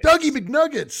 man. Dougie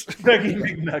McNuggets. Dougie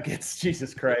McNuggets.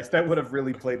 Jesus Christ. That would have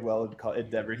really played well in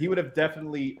Denver. He would have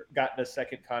definitely gotten a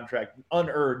second contract,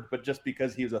 unearned, but just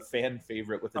because he was a fan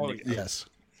favorite with the Knicks. Yes.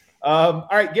 All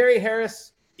right, Gary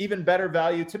Harris, even better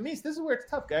value. To me, this is where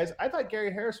it's tough, guys. I thought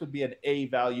Gary Harris would be an A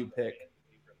value pick.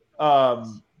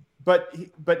 But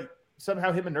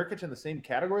somehow him and Nurkic in the same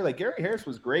category. Like Gary Harris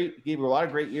was great. He gave you a lot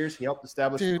of great years. He helped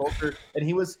establish the culture, and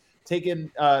he was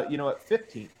taken, at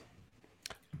 15.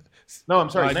 No,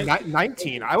 I'm sorry,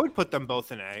 19. I would put them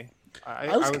both in A.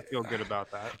 I would feel good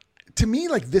about that. To me,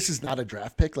 like, this is not a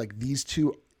draft pick. Like, these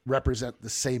two represent the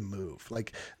same move.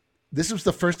 Like, this was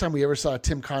the first time we ever saw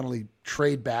Tim Connolly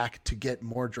trade back to get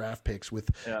more draft picks with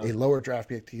a lower draft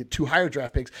pick to get 2 higher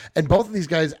draft picks. And both of these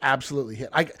guys absolutely hit.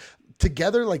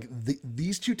 Together, like,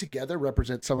 these two together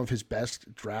represent some of his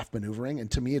best draft maneuvering.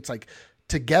 And to me, it's like,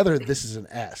 together, this is an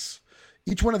S.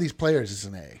 Each one of these players is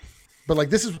an A. But, like,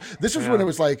 this was when it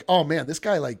was like, oh, man, this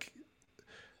guy, like,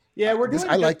 yeah, we're doing.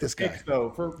 I like this guy though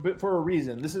for a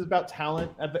reason. This is about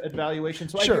talent evaluation.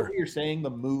 So I get what you're saying. The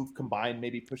move combined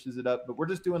maybe pushes it up, but we're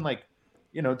just doing like,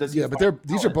 does he? Yeah, but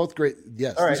these are both great.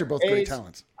 Yes, right, these are both great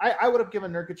talents. I would have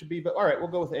given Nurkic a B, but all right, we'll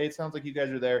go with A. It sounds like you guys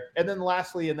are there. And then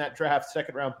lastly, in that draft,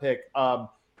 second round pick,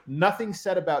 nothing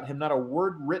said about him, not a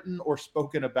word written or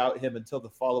spoken about him until the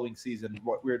following season.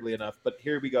 Weirdly enough, but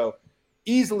here we go,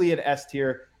 easily an S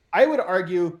tier. I would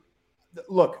argue.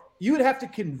 Look, you would have to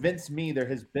convince me there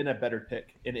has been a better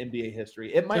pick in NBA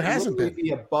history. It might be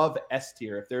above S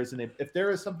tier. If there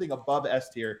is something above S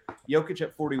tier, Jokic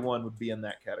at 41 would be in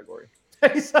that category.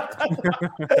 This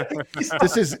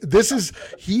is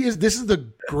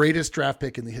the greatest draft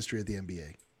pick in the history of the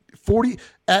NBA.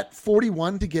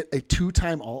 41 to get a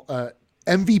 2-time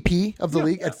MVP of the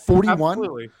league at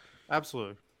 41.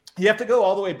 Absolutely. You have to go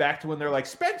all the way back to when they're like,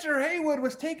 Spencer Haywood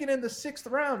was taken in the 6th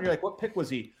round. You're like, what pick was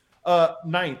he?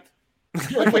 9th.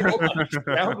 Like, wait, hold on.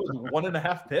 Round was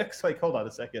 1.5 picks. Like, hold on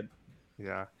a second.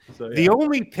 Yeah. The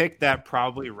only pick that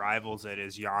probably rivals it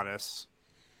is Giannis.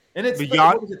 And it's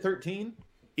what was it, 13?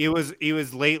 It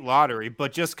was late lottery,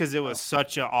 but just because it was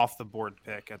such a off the board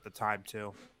pick at the time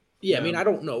too. Yeah, I mean, I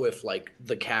don't know if like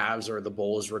the Cavs or the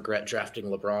Bulls regret drafting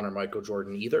LeBron or Michael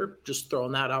Jordan either. Just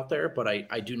throwing that out there, but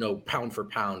I do know pound for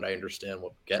pound, I understand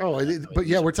what we get. Oh, but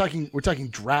yeah, we're talking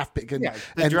draft pick. And,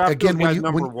 the draft again,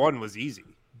 number one was easy.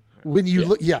 When you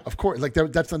look, of course, like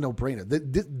that's a no brainer.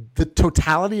 The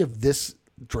totality of this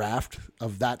draft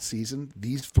of that season,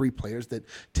 these 3 players that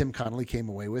Tim Connolly came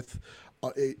away with,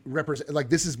 represent like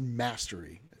this is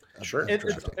mastery. Sure.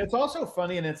 It's also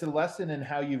funny, and it's a lesson in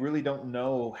how you really don't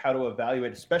know how to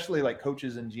evaluate, especially like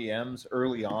coaches and GMs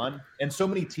early on. And so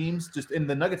many teams and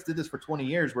the Nuggets did this for 20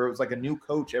 years where it was like a new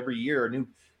coach every year, a new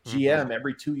GM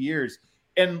every 2 years.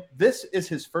 And this is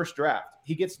his first draft.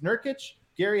 He gets Nurkic,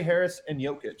 Gary Harris, and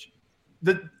Jokic.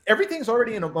 Everything's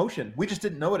already in motion. We just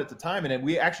didn't know it at the time, and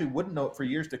we actually wouldn't know it for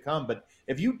years to come. But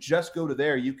if you just go to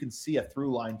there, you can see a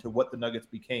through line to what the Nuggets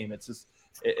became. It's just,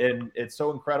 and it's so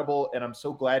incredible, and I'm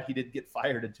so glad he didn't get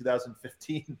fired in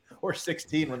 2015 or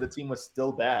 16 when the team was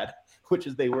still bad, which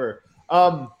is they were.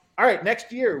 All right,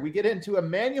 next year we get into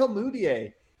Emmanuel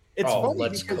Mudiay. It's funny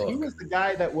because he was the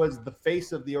guy that was the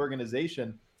face of the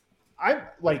organization. I'm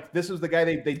like, this was the guy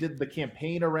they did the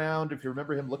campaign around. If you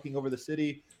remember him looking over the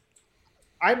city.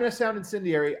 I'm going to sound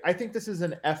incendiary. I think this is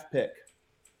an F pick.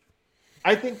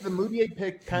 I think the Mudiay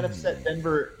pick kind of set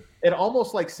Denver. It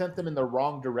almost like sent them in the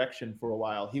wrong direction for a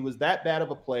while. He was that bad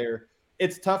of a player.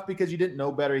 It's tough because you didn't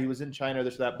know better. He was in China,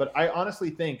 this or that. But I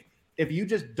honestly think if you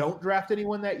just don't draft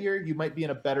anyone that year, you might be in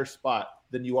a better spot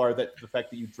than you are the fact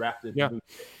that you drafted Mudiay.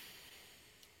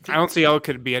 I don't see how it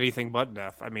could be anything but an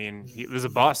F. I mean, he was a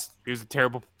bust. He was a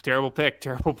terrible pick,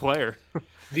 terrible player.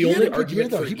 The only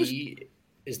argument for E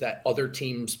is that other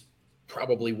teams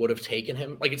probably would have taken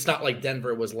him. Like, it's not like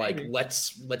Denver was like,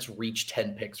 let's reach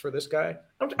 10 picks for this guy.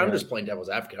 I'm just playing devil's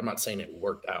advocate. I'm not saying it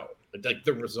worked out, but like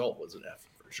the result was an F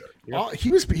for sure. Yeah.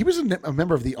 He was a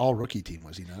member of the all rookie team,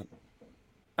 was he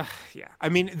not? Yeah. I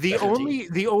mean, the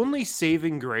only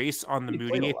saving grace on the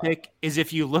Mudiay pick is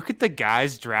if you look at the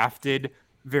guys drafted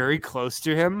very close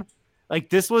to him,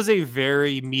 like this was a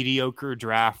very mediocre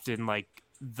draft in like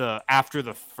after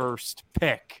the first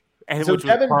pick. And so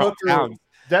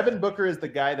Devin Booker is the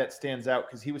guy that stands out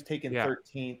because he was taken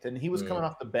 13th and he was coming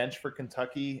off the bench for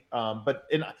Kentucky. But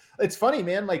it's funny,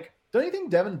 man. Like, don't you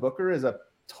think Devin Booker is a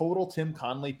total Tim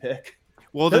Connolly pick?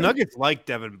 Well, the Nuggets like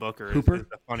Devin Booker is the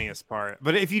funniest part.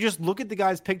 But if you just look at the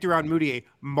guys picked around Mudiay,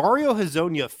 Mario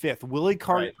Hezonja 5th, Willie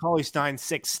Cauley-Stein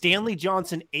 6th, Stanley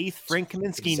Johnson 8th, Frank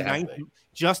Kaminsky 9th,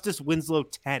 Justice Winslow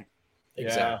 10th.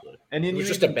 Exactly. And then you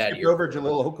just a bad year over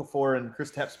Jahlil Okafor and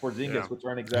Kristaps Porzingis, which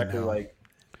aren't exactly like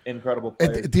incredible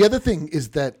players. The other thing is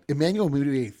that Emmanuel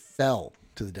Mudiay fell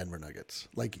to the Denver Nuggets.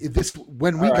 Like this,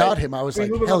 when we got him, I was like,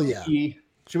 hell yeah.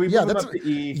 Should we move him up to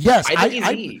E? Yes,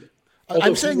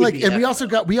 I'm saying like, and we also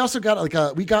got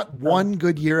like we got one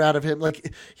good year out of him.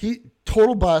 Like he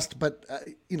total bust, but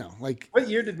like what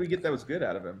year did we get that was good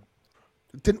out of him?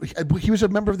 He was a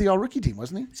member of the all-rookie team,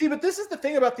 wasn't he? See, but this is the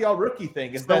thing about the all-rookie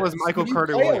thing is So that was Michael he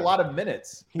Carter played Williams. a lot of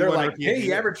minutes. He They're won like, Rookie hey, of the he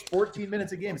Year. averaged 14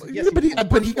 minutes a game. So yes,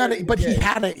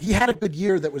 he had a good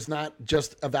year that was not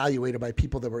just evaluated by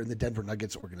people that were in the Denver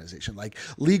Nuggets organization. Like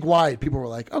league-wide, people were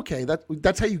like, okay,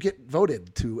 that's how you get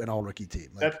voted to an all-rookie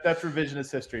team. Like, that's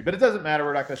revisionist history, but it doesn't matter.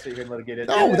 We're not going to sit here and litigate it.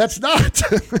 no, that's not.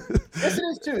 Yes, it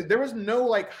is too. There was no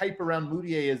like hype around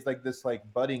Moutier as like this like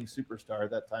budding superstar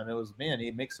at that time. It was, man, he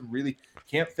makes some really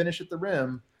can't finish at the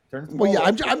rim. Well,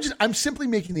 yeah, I'm simply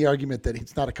making the argument that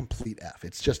it's not a complete F.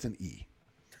 It's just an E.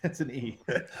 It's an E.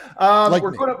 Like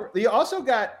we're me. going up, you also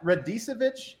got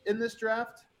Radicevic in this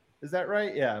draft. Is that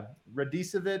right? Yeah,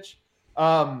 Radicevic,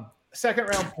 second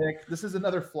round pick. This is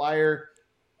another Flyer.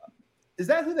 Is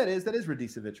that who that is? That is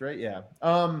Radicevic, right? Yeah.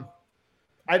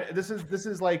 This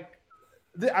is like.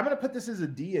 I'm going to put this as a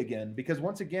D again because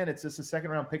once again, it's just a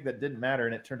second round pick that didn't matter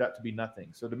and it turned out to be nothing.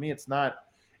 So to me, it's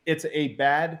a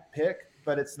bad pick,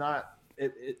 but it's not.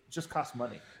 It just costs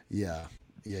money. Yeah.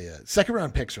 Second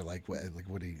round picks are like what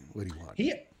do you want?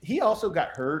 He also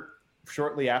got hurt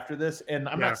shortly after this, and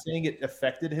I'm not saying it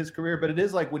affected his career, but it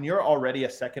is like when you're already a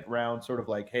second round, sort of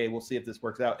like, hey, we'll see if this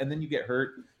works out, and then you get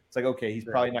hurt. It's like, okay, he's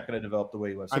probably not going to develop the way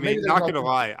he was. So I mean, not going to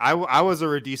lie. I was a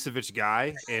Radicevic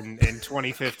guy in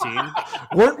 2015.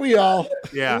 Weren't we all?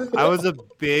 Yeah, I was a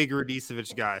big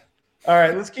Radicevic guy. All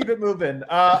right, let's keep it moving.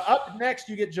 Up next,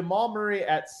 you get Jamal Murray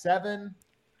at 7.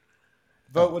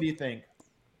 Vote, what do you think?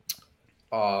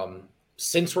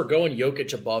 Since we're going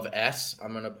Jokic above S,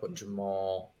 I'm going to put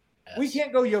Jamal S. We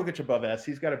can't go Jokic above S.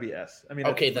 He's got to be S. I mean,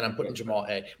 okay, then I'm putting Jamal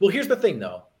A. Well, here's the thing,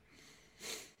 though.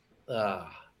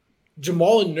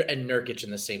 Jamal and Nurkic in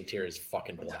the same tier is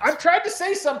fucking blast. I've tried to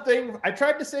say something. I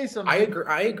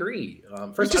agree.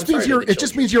 It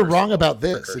just means you're wrong about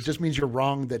this. It just means you're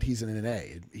wrong that he's in an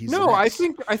A. I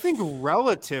think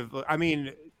relative. I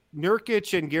mean,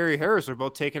 Nurkic and Gary Harris are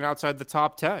both taken outside the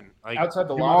top 10. Like outside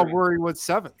the Jamal lottery. Murray was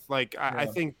 7th. Like I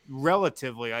think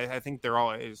relatively, I think they're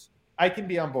all A's. I can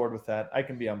be on board with that.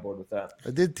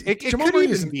 It Jamal could Murray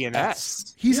even is be an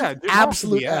S. He's Yeah, an Jamal could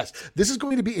absolute be S. This is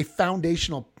going to be a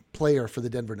foundational player for the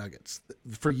Denver Nuggets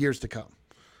for years to come.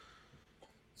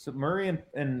 So Murray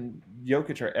and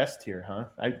Jokic are S tier, huh?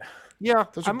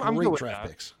 Those are I'm great good draft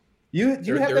with picks.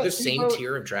 They're the same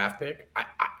tier of draft pick.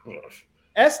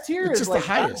 S tier It's is just like the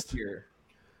highest tier.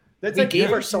 We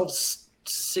gave ourselves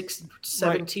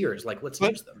 6-7 tiers. Like, let's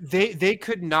use them. They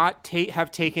could not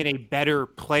have taken a better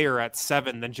player at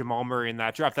 7 than Jamal Murray in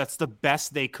that draft. That's the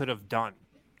best they could have done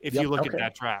if you look at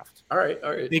that draft. All right.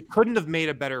 They couldn't have made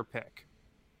a better pick.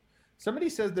 Somebody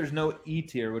says there's no E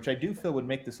tier, which I do feel would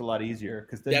make this a lot easier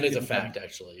because that is a fact,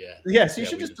 actually. Yeah. Yeah. So you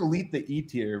should just delete the E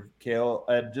tier, Kale,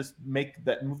 and just move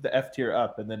the F tier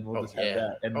up, and then we'll just have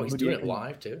that. And he's doing it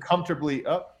live too. Comfortably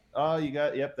up. Oh, you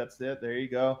got. Yep, that's it. There you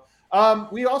go.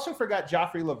 We also forgot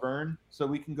Joffrey Laverne, so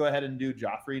we can go ahead and do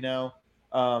Joffrey now.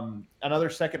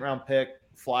 Another second round pick,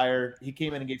 Flyer. He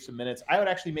came in and gave some minutes. I would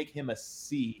actually make him a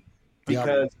C.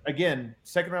 Because again,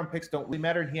 second round picks don't really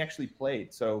matter, and he actually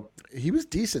played. So he was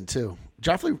decent too.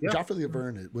 Joffrey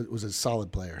Laverne was a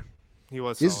solid player.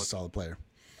 He's a solid player.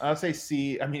 I'll say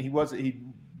C. I mean, he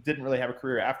didn't really have a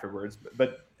career afterwards,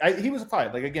 but he was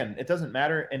fine. Like again, it doesn't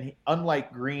matter. And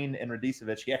unlike Green and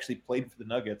Radicevic, he actually played for the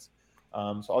Nuggets.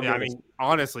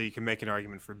 Honestly, you can make an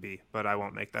argument for B, but I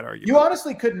won't make that argument. You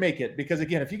honestly could make it because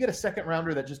again, if you get a second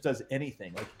rounder that just does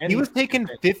anything, he was taken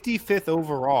 55th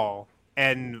overall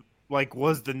and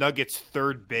was the Nuggets'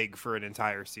 third big for an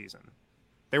entire season.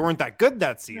 They weren't that good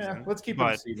that season. Yeah, let's keep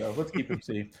him C though. Let's keep him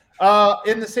C.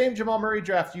 In the same Jamal Murray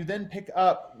draft, you then pick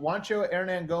up Juancho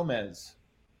Hernan Gomez.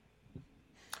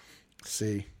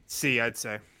 C, I'd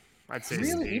say.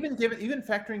 Really, C. even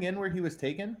factoring in where he was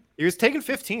taken. He was taken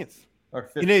 15th. Or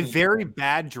 15th. In a very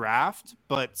bad draft,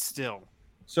 but still.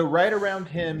 So right around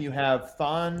him, you have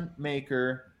Thon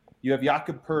Maker, you have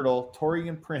Jakob Poeltl,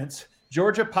 Taurean Prince,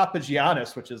 Georgia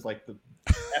Papagiannis, which is like the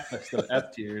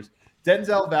F tiers,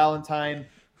 Denzel Valentine.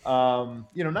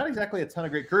 Not exactly a ton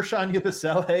of great. Gershon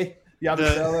Yabusele.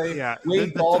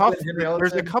 Wade Baldwin, Henry Ellison.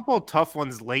 There's a couple of tough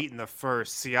ones late in the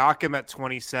first. Siakam at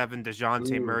 27,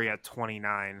 DeJounte Murray at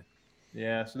 29.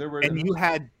 Yeah, so there were. And you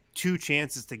had 2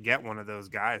 chances to get one of those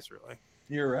guys, really.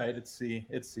 You're right. It's C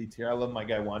tier. I love my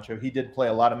guy Juancho. He did play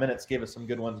a lot of minutes, gave us some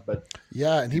good ones, but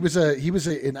yeah, and he was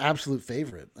an absolute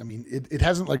favorite. I mean, it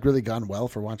hasn't really gone well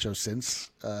for Juancho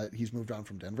since he's moved on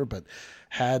from Denver. But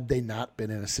had they not been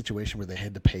in a situation where they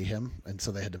had to pay him, and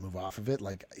so they had to move off of it,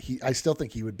 I still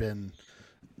think he would been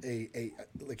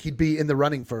he'd be in the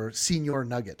running for senior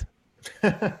Nugget.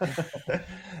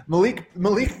 Malik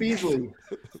Beasley.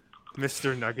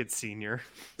 Mr. Nugget Senior.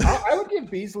 I would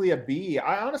give Beasley a B.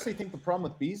 I honestly think the problem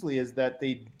with Beasley is that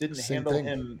they didn't handle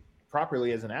him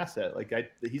properly as an asset. Like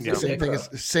he's the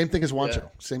same thing as Juancho.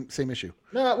 Yeah. Same issue.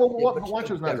 No, well,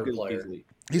 Juancho's not as good as Beasley.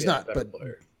 He's not, but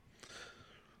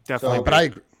definitely. So, but I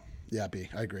agree. Yeah, B.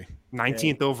 I agree.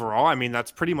 19th overall. I mean,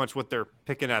 that's pretty much what they're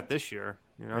picking at this year.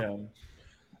 You know.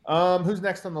 Yeah. Who's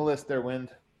next on the list there, Wind?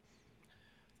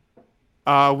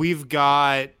 We've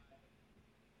got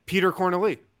Peter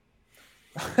Corneli.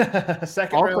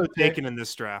 Second also round taken pick. in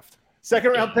this draft.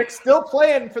 Second round pick, still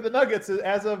playing for the Nuggets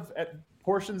as of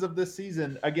portions of this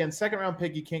season. Again, second round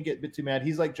pick, you can't get a bit too mad.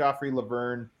 He's like Joffrey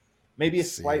Laverne, maybe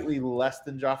slightly less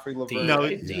than Joffrey Laverne. No,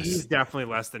 he's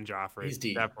definitely less than Joffrey. He's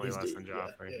definitely less than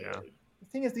Joffrey. Yeah. The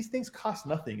thing is, these things cost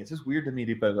nothing. It's just weird to me.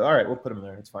 But all right, we'll put him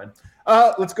there. It's fine.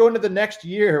 Let's go into the next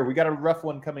year. We got a rough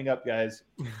one coming up, guys.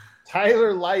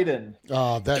 Tyler Lydon.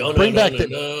 Oh, bring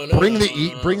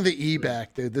the E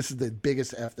back, dude. This is the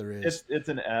biggest F there is. It's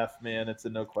an F, man. It's a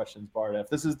no questions barred F.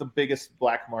 This is the biggest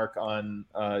black mark on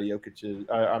Jokic's.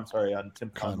 I'm sorry, on Tim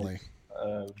Conley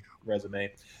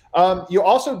resume. You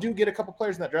also do get a couple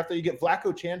players in that draft. Though you get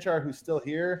Vlatko Čančar, who's still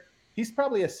here. He's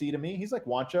probably a C to me. He's like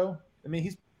Juancho. I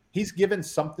mean, he's given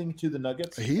something to the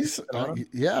Nuggets. He's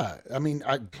yeah. I mean,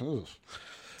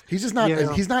 he's just not.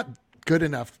 Yeah. He's not good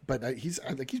enough, but he's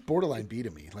borderline B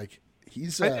to me. Like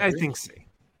I think C.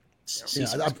 Yeah,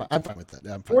 I'm fine with that.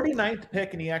 Yeah, 49th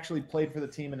pick, and he actually played for the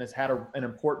team and has had an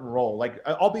important role, like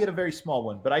albeit a very small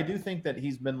one. But I do think that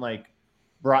he's been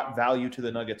brought value to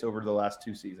the Nuggets over the last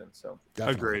 2 seasons. So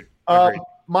agreed.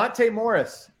 Monte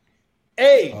Morris,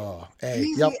 A.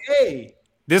 Easy A.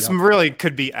 This really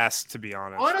could be S, to be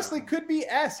honest. Honestly, could be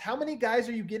S. How many guys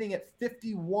are you getting at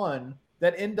 51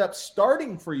 that end up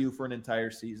starting for you for an entire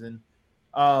season?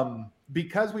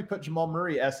 Because we put Jamal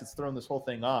Murray S, it's thrown this whole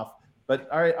thing off. But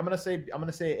all right, I'm gonna say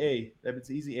A.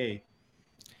 It's easy A.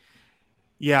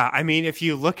 Yeah, I mean, if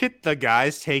you look at the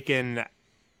guys taken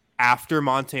after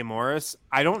Monte Morris,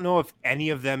 I don't know if any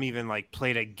of them even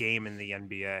played a game in the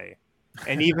NBA.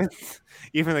 And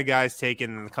even the guys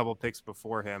taken a couple picks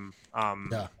before him,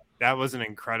 that was an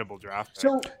incredible draft pick.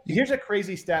 So here's a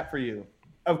crazy stat for you.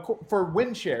 For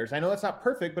win shares, I know that's not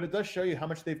perfect, but it does show you how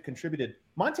much they've contributed.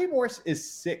 Monte Morris is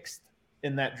 6th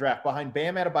in that draft behind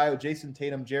Bam Adebayo, Jason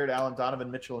Tatum, Jared Allen, Donovan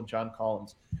Mitchell, and John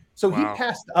Collins. So he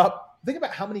passed up. Think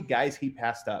about how many guys he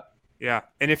passed up. Yeah,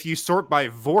 and if you sort by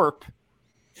VORP,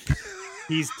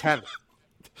 he's 10th.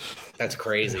 That's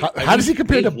crazy. How does he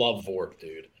compare to love VORP,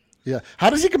 dude? Yeah.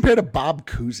 How does he compare to Bob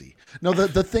Cousy? No,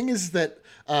 the thing is that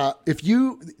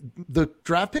the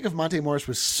draft pick of Monte Morris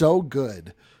was so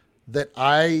good that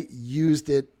I used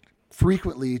it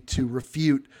frequently to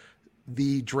refute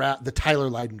the Tyler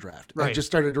Lydon draft. Right. I just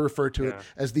started to refer to it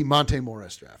as the Monte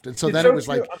Morris draft. And so then it was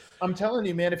true. I'm telling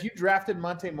you, man, if you drafted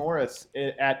Monte Morris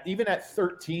even at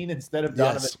 13 instead of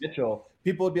Donovan Mitchell,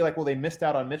 people would be like, well, they missed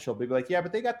out on Mitchell. They'd be like, yeah,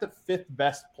 but they got the 5th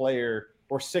best player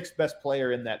or 6th best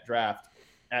player in that draft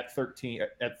at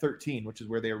 13, which is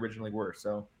where they originally were.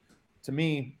 So to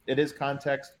me, it is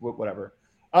context, whatever.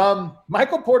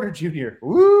 Michael Porter Jr.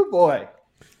 Woo boy.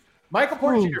 Michael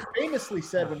Porter Jr. famously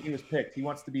said when he was picked, he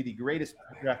wants to be the greatest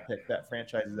draft pick that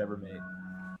franchise has ever made.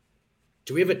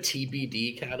 Do we have a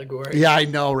TBD category? Yeah, I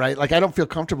know, right? I don't feel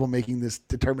comfortable making this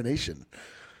determination.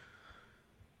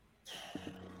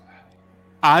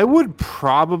 I would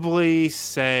probably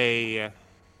say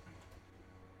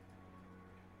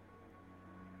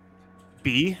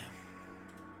B.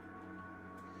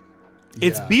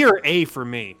 It's B or A for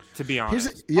me, to be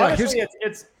honest. Honestly,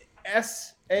 it's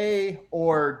S, A,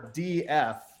 or D,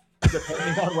 F,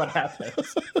 depending on what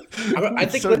happens. I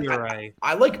think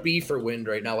I like B for Wind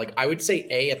right now. I would say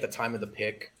A at the time of the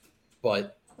pick,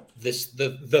 but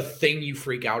the thing you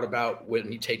freak out about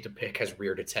when you take the pick has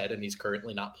reared its head and he's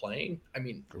currently not playing. I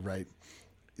mean, right.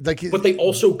 But they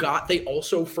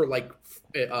also for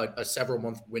a several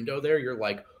month window there, you're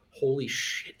like, holy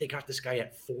shit, they got this guy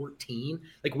at 14.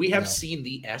 We have seen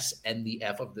the S and the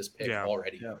F of this pick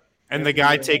already. Yeah. And the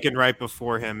guy taken right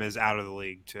before him is out of the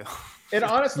league too. It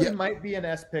honestly might be an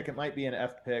S pick. It might be an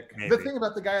F pick. Maybe. The thing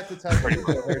about the guy at the top,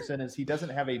 Harrison, is he doesn't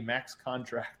have a max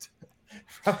contract.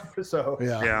 So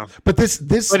yeah. But is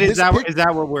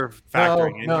that what we're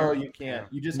factoring in? No, you can't.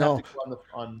 You just have to go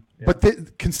on. Yeah.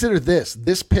 But consider this.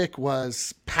 This pick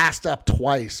was passed up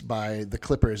twice by the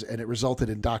Clippers, and it resulted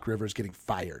in Doc Rivers getting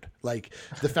fired.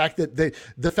 The fact that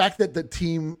the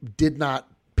team did not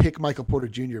pick Michael Porter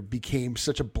Jr. became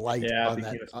such a blight on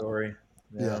that story.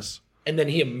 Yes. And then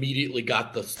he immediately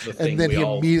got the thing. And then he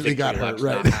immediately got hurt.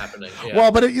 Right. Happening. Yeah.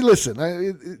 Well, but listen,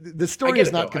 the story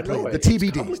is not complete. The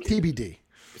TBD.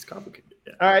 It's complicated.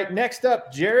 Yeah. All right. Next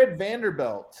up, Jared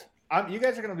Vanderbilt. You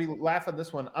guys are going to be laughing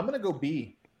this one. I'm going to go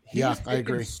B. I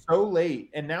agree. So late,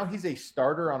 and now he's a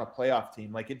starter on a playoff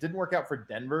team. Like, it didn't work out for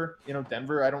Denver.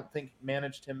 Denver, I don't think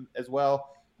managed him as well.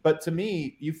 But to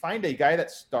me, you find a guy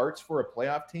that starts for a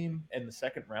playoff team in the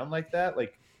second round like that,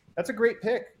 like that's a great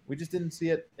pick. We just didn't see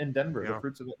it in Denver. The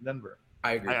fruits of it in Denver.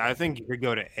 I agree. I think you could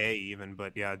go to A even,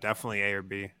 but yeah, definitely A or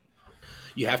B.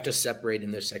 You have to separate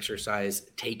in this exercise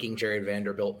taking Jared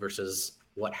Vanderbilt versus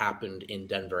what happened in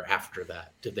Denver after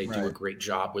that. Did they do a great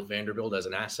job with Vanderbilt as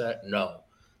an asset? No.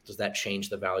 Does that change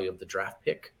the value of the draft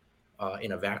pick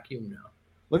in a vacuum? No.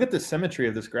 Look at the symmetry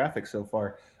of this graphic so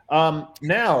far.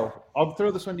 Now, I'll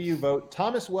throw this one to you, Vogt.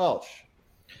 Thomas Welsh.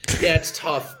 Yeah, it's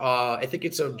tough. I think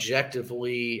it's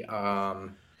objectively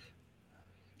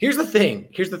Here's the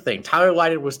thing. Tyler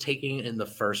Lydon was taken in the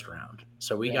first round.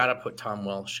 So we got to put Tom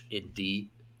Welsh in D.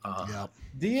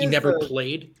 He never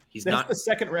played. He's not the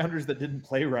second rounders that didn't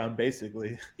play round,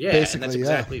 basically. Yeah, and that's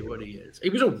exactly what he is. He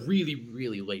was a really,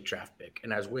 really late draft pick.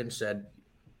 And as Wynn said,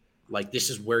 like, this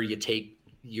is where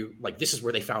this is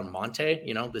where they found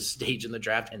Monte, this stage in the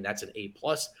draft, and that's an A+.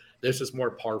 This is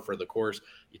more par for the course.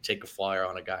 You take a flyer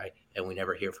on a guy, and we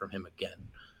never hear from him again.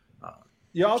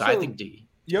 So I think D.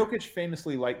 Jokic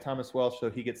famously liked Thomas Welsh, so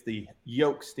he gets the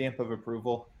Yoke stamp of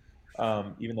approval,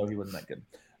 even though he wasn't that good.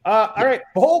 All right,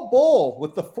 Bol Bol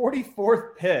with the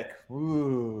 44th pick.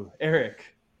 Ooh, Eric.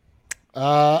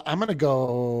 I'm going to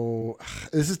go.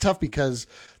 This is tough because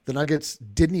the Nuggets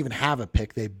didn't even have a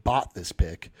pick. They bought this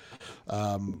pick.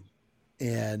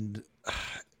 And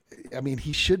I mean,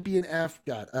 he should be an F.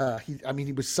 God,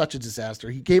 he was such a disaster.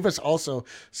 He gave us also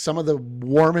some of the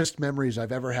warmest memories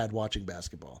I've ever had watching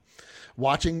basketball.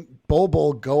 Watching Bol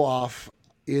Bol go off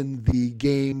in the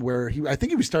game where I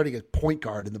think he was starting at point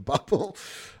guard in the bubble,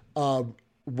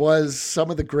 was some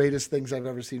of the greatest things I've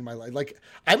ever seen in my life. Like,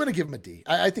 I'm going to give him a D.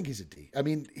 I think he's a D. I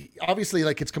mean, obviously,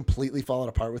 like, it's completely fallen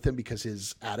apart with him because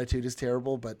his attitude is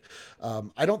terrible, but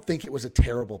I don't think it was a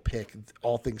terrible pick,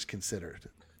 all things considered.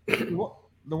 Well,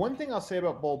 the one thing I'll say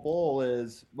about Bol Bol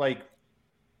is, like,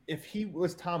 if he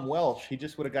was Tom Welsh, he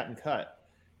just would have gotten cut.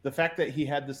 The fact that he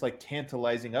had this, like,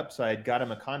 tantalizing upside got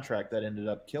him a contract that ended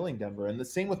up killing Denver. And the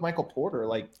same with Michael Porter.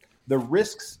 Like, the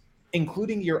risks,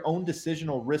 including your own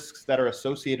decisional risks that are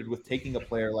associated with taking a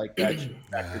player like that, should be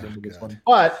factored into this one.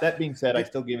 But that being said, I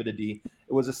still give it a D.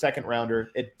 It was a second rounder.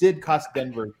 It did cost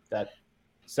Denver that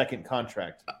second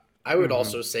contract. I would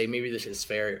also say maybe this is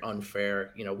fair,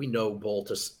 unfair. We know Bol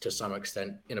to some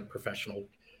extent in a professional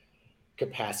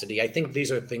capacity. I think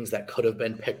these are things that could have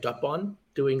been picked up on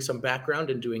doing some background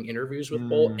and doing interviews with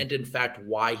Bol, and in fact,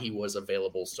 why he was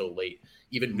available so late,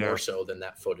 even more so than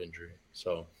that foot injury.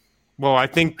 So, well, I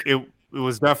think it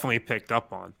was definitely picked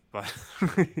up on, but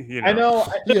I know.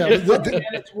 And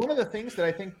it's one of the things that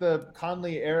I think the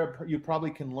Conley era you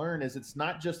probably can learn is it's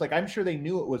not just like, I'm sure they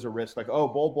knew it was a risk, like, oh,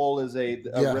 Bol Bol is a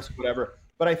risk, whatever.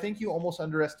 But I think you almost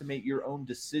underestimate your own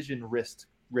decision risk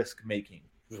making.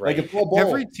 Right. Like, if Bol Bol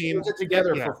every team puts it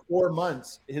together for 4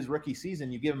 months his rookie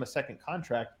season, you give him a second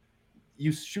contract,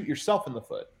 you shoot yourself in the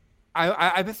foot.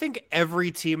 I think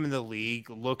every team in the league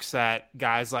looks at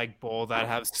guys like Bol that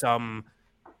have some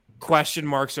question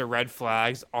marks or red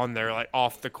flags on their, like,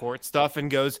 off the court stuff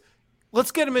and goes,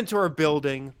 let's get him into our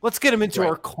building, let's get him into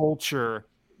our culture,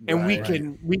 and we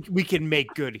can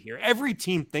make good here. Every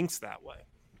team thinks that way.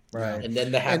 Right. And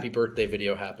then the happy birthday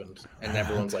video happened, and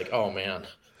everyone's like, oh man.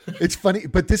 It's funny,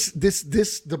 but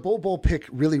the Bol Bol pick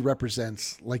really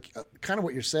represents, like, kind of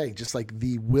what you're saying, just like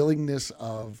the willingness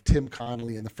of Tim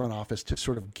Connelly in the front office to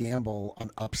sort of gamble on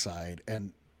upside.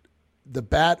 And the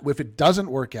bat, if it doesn't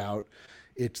work out,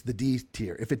 it's the D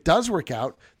tier. If it does work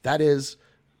out, that is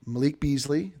Malik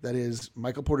Beasley, that is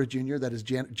Michael Porter Jr., that is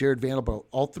Jared Vanderbilt.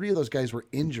 All three of those guys were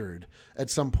injured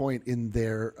at some point in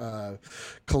their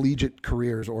collegiate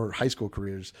careers or high school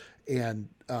careers, and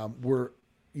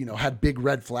had big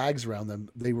red flags around them.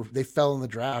 They fell in the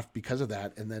draft because of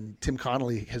that. And then Tim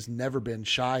Connelly has never been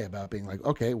shy about being like,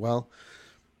 okay, well,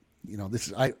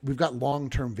 we've got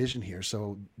long-term vision here.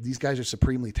 So these guys are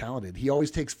supremely talented. He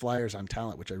always takes flyers on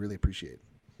talent, which I really appreciate.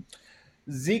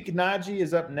 Zeke Naji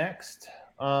is up next.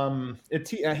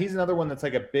 He's another one that's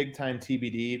like a big time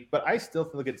TBD, but I still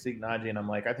look at Zeke Naji and I'm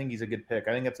like, I think he's a good pick.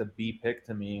 I think that's a B pick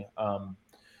to me.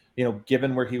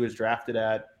 Given where he was drafted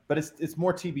at, but it's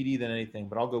more TBD than anything,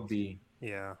 but I'll go B.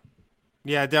 Yeah,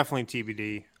 definitely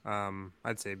TBD.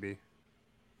 I'd say B.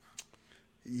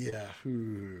 Yeah,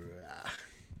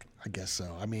 I guess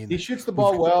so. I mean, he shoots the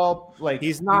ball well. Like,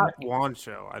 he's not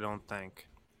Juancho, I don't think.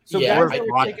 So guys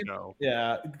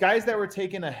that were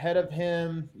taken ahead of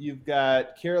him, you've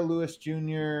got Kira Lewis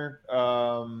Jr.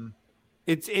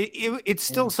 It's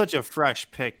still such a fresh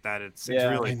pick that it's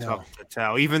really tough to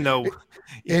tell. Even though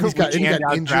and he got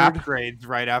injured. Draft grades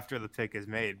right after the pick is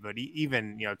made, but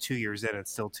even 2 years in,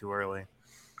 it's still too early.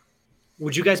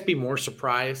 Would you guys be more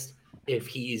surprised if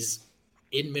he's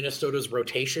in Minnesota's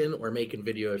rotation or making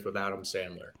videos with Adam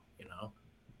Sandler?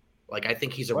 Like I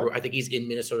think he's in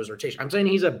Minnesota's rotation. I'm saying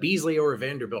he's a Beasley or a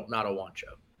Vanderbilt, not a Wancho.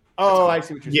 Oh, I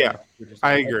see what you're saying. Yeah,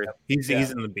 I agree. He's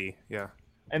in the B. Yeah.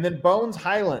 And then Bones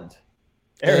Highland.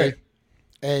 Eric.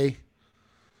 A.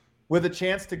 With a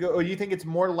chance to go. Oh, you think it's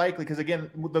more likely? Because again,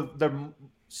 the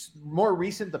more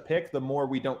recent the pick, the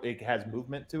more it has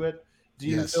movement to it. Do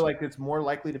you feel like it's more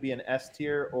likely to be an S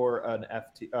tier or an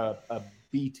a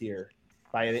B tier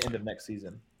by the end of next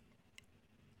season?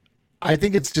 I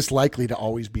think it's just likely to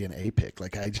always be an A pick.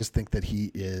 Like I just think that he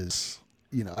is,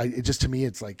 to me,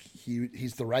 it's like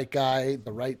he's the right guy,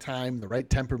 the right time, the right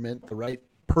temperament, the right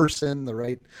person, the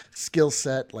right skill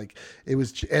set. Like it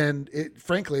was, and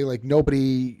frankly, like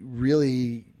nobody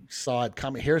really saw it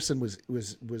coming. Harrison was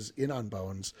in on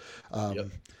Bones, but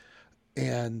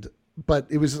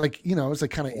it was like it was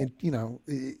like kind of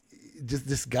just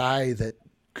this guy that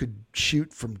could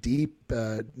shoot from deep.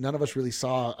 None of us really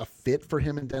saw a fit for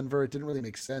him in Denver. It didn't really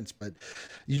make sense, but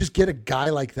you just get a guy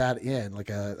like that in, like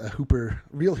a hooper.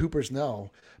 Real hoopers know,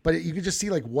 but you could just see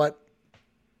like what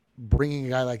bringing a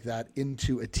guy like that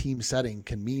into a team setting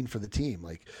can mean for the team.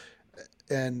 Like,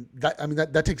 and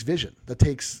that takes vision. That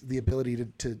takes the ability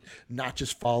to not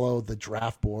just follow the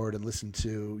draft board and listen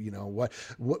to,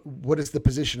 what is the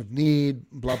position of need,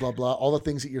 blah, blah, blah, all the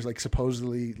things that you're like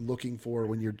supposedly looking for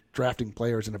when you're drafting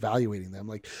players and evaluating them.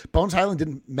 Like Bones Highland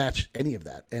didn't match any of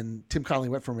that. And Tim Connelly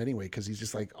went for him anyway, cause he's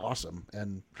just like awesome.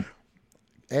 And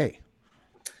A.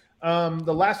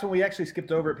 The last one we actually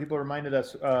skipped over. People reminded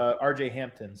us, RJ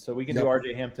Hampton. So we can do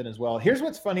RJ Hampton as well. Here's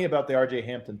what's funny about the RJ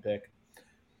Hampton pick.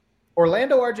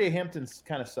 Orlando RJ Hampton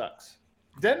kind of sucks.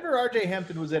 Denver RJ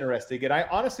Hampton was interesting. And I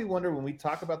honestly wonder, when we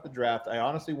talk about the draft, I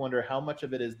honestly wonder how much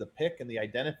of it is the pick and the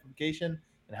identification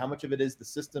and how much of it is the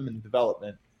system and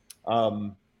development.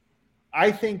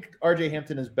 I think RJ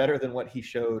Hampton is better than what he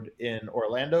showed in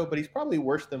Orlando, but he's probably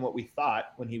worse than what we thought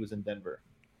when he was in Denver.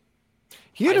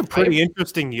 He had a pretty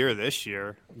interesting year this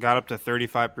year. Got up to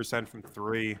 35% from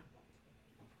three.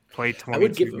 Played 22 I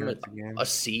would give him a a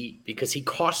C because he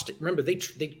cost. Remember,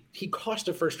 he cost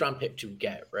a first-round pick to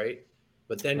get, right?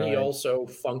 But then he also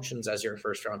functions as your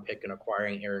first-round pick in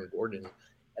acquiring Aaron Gordon.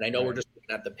 And I know we're just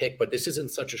looking at the pick, but this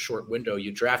isn't such a short window.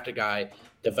 You draft a guy,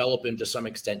 develop him to some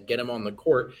extent, get him on the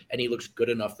court, and he looks good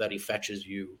enough that he fetches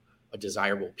you a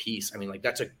desirable piece. I mean, like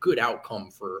that's a good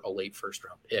outcome for a late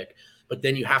first-round pick. But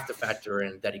then you have to factor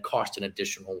in that he cost an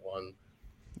additional one.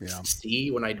 Yeah.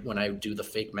 C when I do the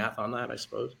fake math on that, I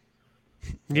suppose.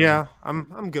 Yeah,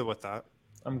 I'm good with that.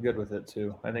 I'm good with it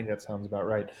too. I think that sounds about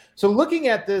right. So looking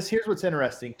at this, here's what's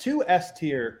interesting. 2 S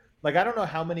tier. Like I don't know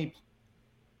how many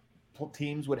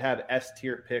teams would have S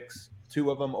tier picks, 2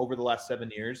 of them over the last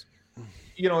 7 years.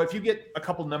 If you get a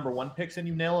couple number 1 picks and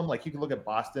you nail them, like you can look at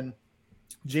Boston,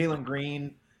 Jalen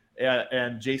Green,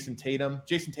 and Jason Tatum.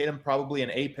 Jason Tatum probably an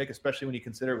A pick, especially when you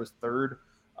consider it was 3rd,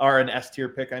 or an S tier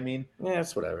pick. I mean, yeah,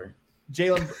 it's whatever.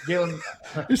 Jalen.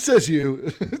 Who says you?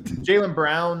 Jaylen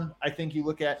Brown, I think you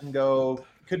look at and go,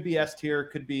 could be S tier,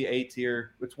 could be A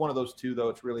tier. It's one of those 2, though.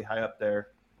 It's really high up there.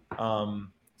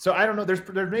 So I don't know. There's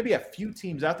maybe a few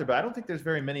teams out there, but I don't think there's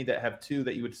very many that have 2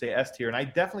 that you would say S tier. And I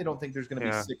definitely don't think there's going to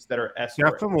be 6 that are S tier.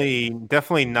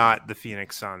 Definitely not the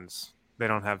Phoenix Suns. They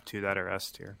don't have 2 that are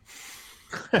S tier.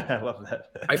 I love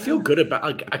that. I feel good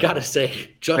about. I gotta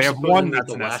say, just they have one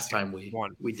that's the last time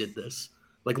we did this.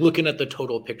 Like looking at the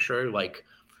total picture, like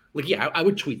yeah, I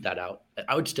would tweet that out.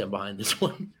 I would stand behind this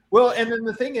one. Well, and then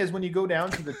the thing is, when you go down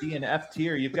to the D and F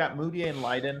tier, you've got Moutier and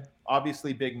Leiden,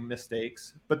 obviously big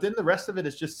mistakes, but then the rest of it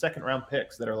is just 2nd-round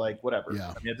picks that are like whatever. Yeah.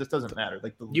 I mean, it just doesn't matter.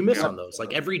 Like you miss on those.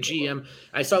 Like every GM,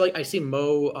 I see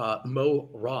Mo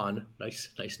Ron, nice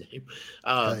name.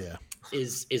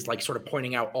 Is like sort of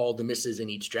pointing out all the misses in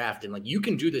each draft, and like you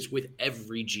can do this with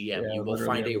every GM. You will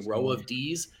find a row of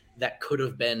Ds that could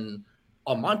have been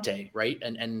a Monte, right?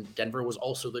 And Denver was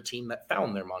also the team that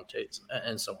found their Montes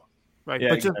and so on. Right,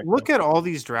 but just look at all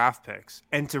these draft picks,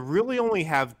 and to really only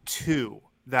have 2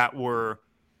 that were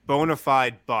bona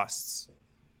fide busts,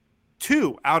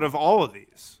 2 out of all of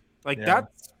these,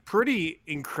 that's pretty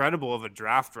incredible of a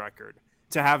draft record.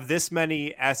 To have this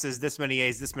many S's, this many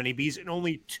A's, this many B's, and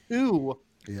only 2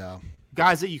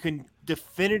 guys that you can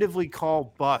definitively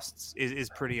call busts is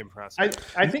pretty impressive.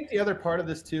 I think the other part of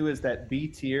this too is that B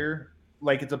tier,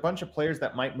 like it's a bunch of players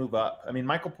that might move up. I mean,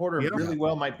 Michael Porter really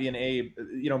well might be an A.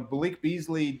 Malik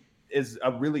Beasley is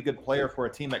a really good player for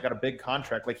a team that got a big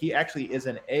contract. Like he actually is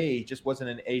an A, just wasn't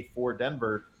an A for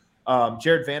Denver.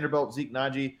 Jared Vanderbilt, Zeke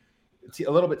Naji,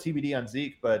 a little bit TBD on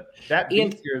Zeke, but that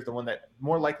beast here is the one that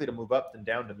more likely to move up than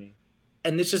down to me.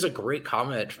 And this is a great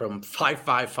comment from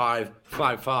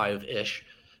 55555-ish,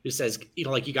 who says, you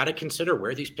know, like you got to consider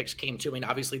where these picks came to. I mean,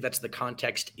 obviously that's the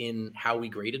context in how we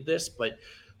graded this, but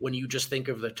when you just think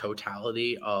of the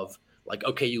totality of like,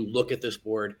 okay, you look at this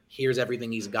board, here's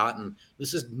everything he's gotten.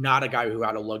 This is not a guy who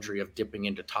had a luxury of dipping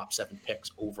into top 7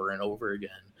 picks over and over again.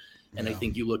 And I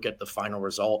think you look at the final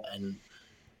result and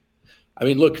I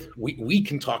mean, look, we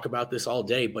can talk about this all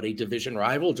day, but a division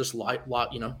rival just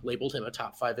labeled him a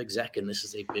top 5 exec, and this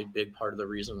is a big part of the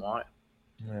reason why.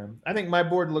 Yeah. I think my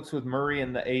board looks with Murray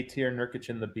in the A tier, Nurkic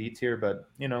in the B tier, but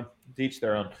each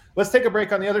their own. Let's take a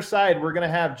break. On the other side, we're going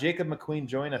to have Jacob McQueen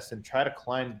join us and try to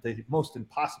climb the most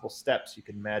impossible steps you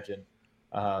can imagine.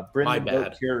 Brendan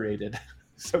Boat curated.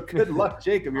 So good luck,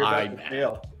 Jacob. You're about to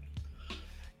fail.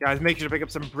 Guys, make sure to pick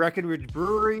up some Breckenridge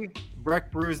Brewery.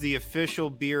 Breck Brew is the official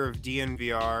beer of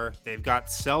DNVR. They've got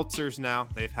seltzers now.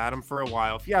 They've had them for a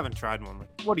while. If you haven't tried one,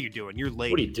 what are you doing? You're late.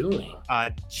 What are you doing?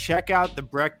 Check out the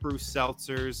Breck Brew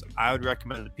seltzers. I would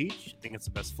recommend the peach. I think it's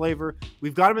the best flavor.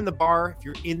 We've got them in the bar. If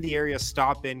you're in the area,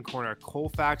 stop in corner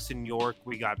Colfax in York.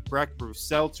 We got Breck Brew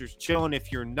seltzers chilling.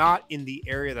 If you're not in the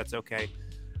area, that's okay.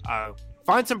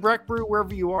 Find some Breck Brew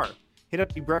wherever you are. Hit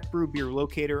up the Breck Brew beer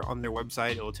locator on their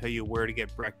website. It will tell you where to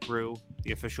get Breck Brew,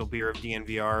 the official beer of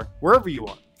DNVR, wherever you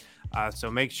are.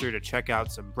 So make sure to check out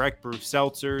some Breck Brew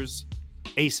seltzers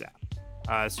ASAP,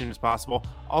 as soon as possible.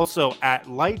 Also, at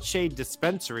Lightshade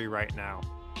Dispensary right now,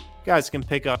 you guys can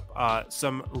pick up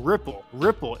some Ripple.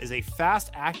 Ripple is a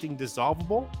fast-acting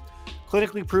dissolvable,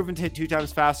 clinically proven to hit 2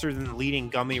 times faster than the leading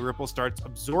gummy. Ripple starts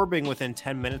absorbing within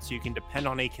 10 minutes, so you can depend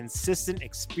on a consistent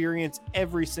experience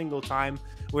every single time.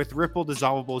 With Ripple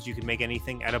dissolvables, you can make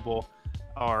anything edible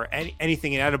or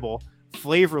anything inedible,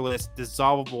 flavorless,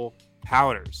 dissolvable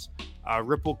powders.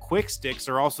 Ripple Quick Sticks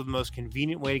are also the most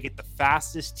convenient way to get the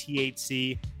fastest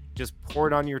THC. Just pour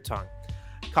it on your tongue.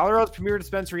 Colorado's premier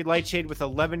dispensary, Lightshade, with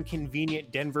 11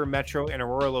 convenient Denver Metro and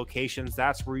Aurora locations.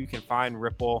 That's where you can find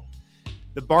Ripple.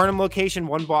 The Barnum location,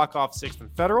 1 block off 6th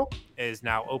and Federal, is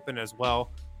now open as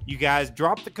well. You guys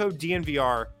drop the code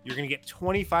DNVR. You're going to get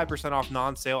 25% off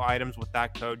non-sale items with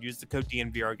that code. Use the code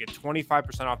DNVR. Get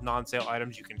 25% off non-sale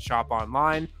items. You can shop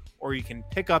online or you can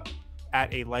pick up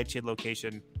at a Lightshade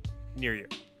location near you.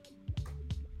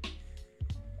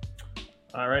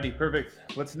 Alrighty, perfect.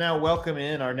 Let's now welcome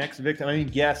in our next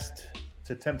guest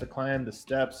to attempt to climb the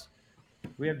steps.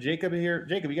 We have Jacob here.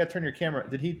 Jacob, you got to turn your camera.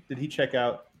 Did he check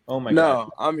out? Oh my God. No,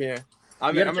 I'm here.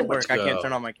 I'm at work. I can't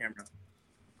turn on my camera.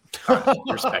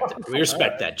 We respect it. We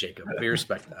respect that, Jacob. We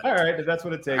respect that. All right, if that's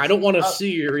what it takes. I don't want to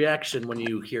see your reaction when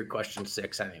you hear question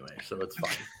 6 anyway, so it's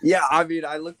fine. Yeah, I mean,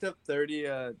 I looked up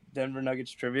 30 Denver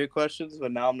Nuggets trivia questions,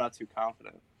 but now I'm not too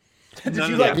confident. Did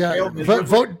you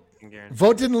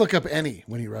Vote didn't look up any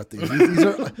when he wrote these.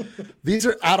 These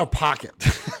are out of pocket.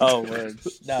 Oh, man.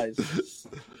 Nice.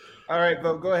 All right,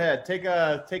 Vote, go ahead. Take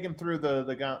him through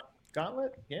the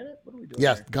gauntlet? Gannett? What are we doing?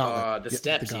 Yes, gauntlet. The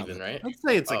steps, even, right? I'd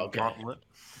say it's a gauntlet.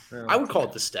 I would call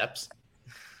it the steps.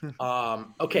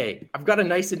 Okay, I've got a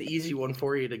nice and easy one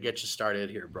for you to get you started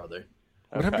here, brother.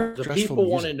 The people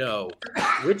want to know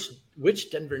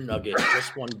which Denver Nugget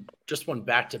just won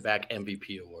back-to-back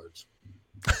MVP awards.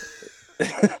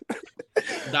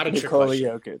 Not a trick question.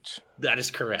 Jokic. That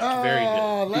is correct. Very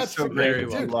good. That's so very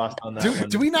well lost on that one.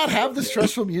 Do we not have the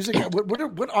stressful music?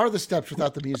 What are the steps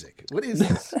without the music? What is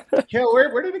this? Yeah,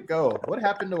 where did it go? What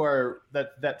happened to our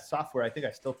that software? I think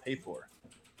I still pay for.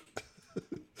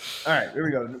 All right, here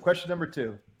we go. Question number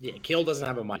 2. Yeah, Kale doesn't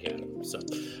have a mic yet. So,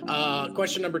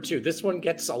 question number 2. This one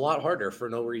gets a lot harder for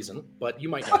no reason, but you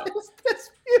might know. What is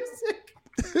this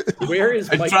music? Where is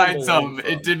Michael I tried Malone some.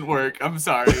 from? It didn't work. I'm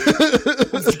sorry.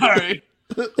 I'm sorry.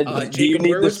 Do you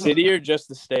need the city or just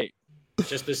the state?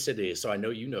 Just the city, so I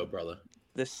know you know, brother.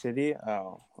 The city?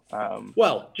 Oh.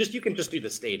 Well, you can just do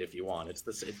the state if you want. It's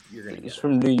the city you're going to get. He's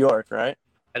from New York, right?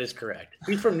 That is correct.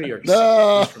 He's from New York.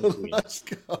 No, He's from Queens.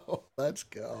 Let's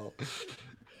go.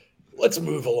 Let's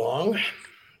move along.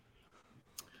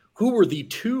 Who were the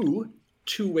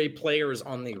two-way players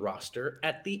on the roster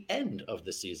at the end of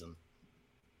the season?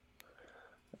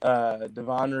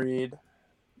 Devon Reed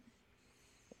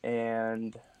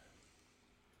and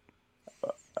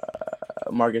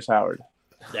Marcus Howard.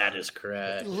 That is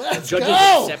correct. Let's Judges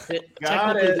go. accept it. Got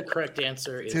Technically, it. the correct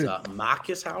answer is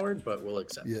Marcus Howard, but we'll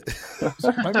accept it.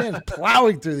 My man's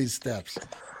plowing through these steps.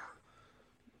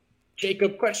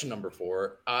 Jacob, question number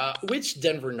 4. Which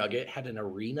Denver Nugget had an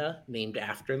arena named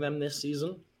after them this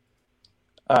season?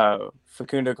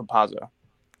 Facundo Campazzo.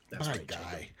 That's My right,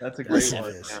 guy. That's a great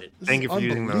one. Thank you for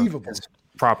using his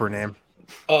proper name.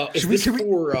 Is this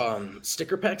for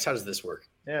sticker packs? How does this work?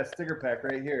 Yeah, sticker pack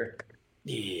right here.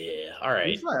 Yeah. All Do right.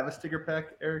 you still have a sticker pack,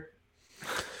 Eric?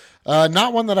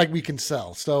 Not one that we can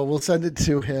sell, so we'll send it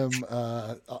to him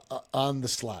on the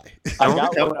sly. I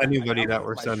don't tell anybody that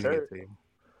we're sending it to you.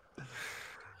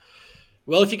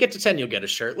 Well, if you get to 10, you'll get a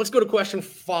shirt. Let's go to question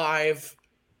 5.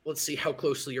 Let's see how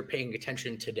closely you're paying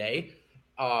attention today.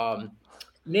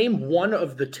 Name one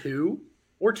of the two,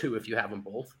 or two if you have them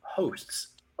both, hosts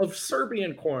of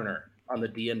Serbian Corner on the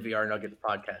DNVR Nuggets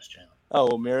podcast channel. Oh,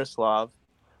 well, Miroslav.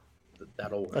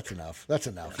 That'll work. That's enough. That's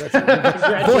enough.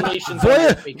 Congratulations.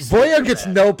 Voya gets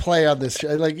no play on this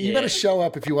show. Like, you got to show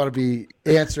up if you want to be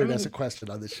answered as a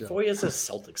question on this show. Voya's a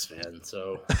Celtics fan,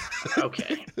 so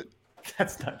okay.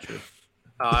 That's not true.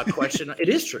 Question. It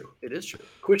is true. It is true.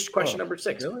 Question number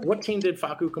 6. Really? What team did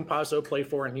Facu Campazzo play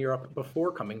for in Europe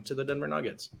before coming to the Denver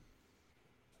Nuggets?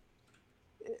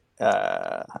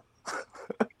 I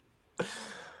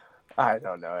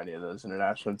don't know any of those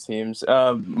international teams.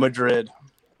 Madrid.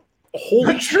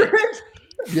 Holy shit!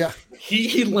 Yeah.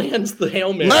 He lands the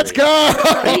Hail Mary. Let's go!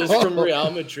 He is from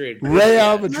Real Madrid.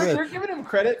 Real Madrid. You're giving him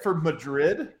credit for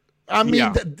Madrid? I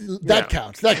mean, that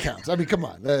counts. That counts. I mean, come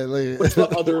on. What's the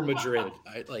other Madrid?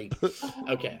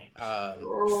 Okay.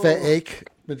 Fake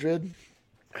Madrid?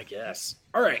 I guess.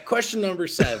 All right. Question number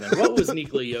 7. What was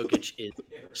Nikola Jokic's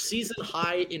season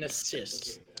high in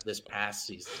assists this past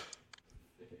season?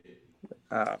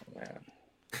 Oh, man.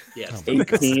 Yes.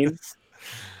 18.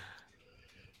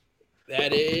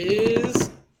 That is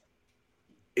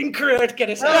incorrect. Get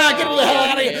us out. Get the hell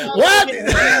out of here. What?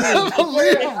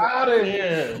 Get out of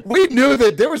here. We knew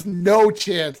that there was no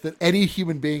chance that any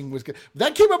human being was good.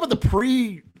 That came up with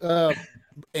the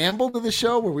amble to the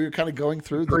show where we were kind of going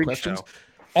through the questions.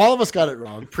 All of us got it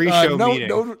wrong. Pre-show meeting.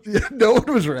 No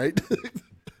one was right.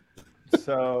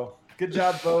 So good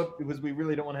job, vote, because we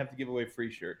really don't want to have to give away free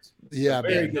shirts. Yeah,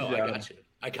 very man. good job. I got you.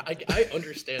 I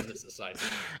understand this assignment.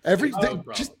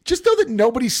 Just know that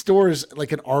nobody stores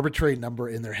like an arbitrary number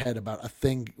in their head about a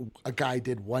thing a guy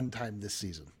did one time this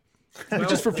season. Well,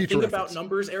 just for future the thing reference. about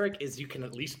numbers, Eric, is you can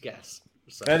at least guess.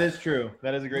 So. That is true.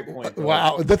 That is a great point.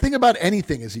 Wow. The thing about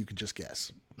anything is you can just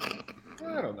guess.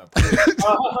 I don't know.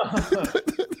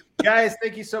 Guys,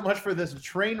 thank you so much for this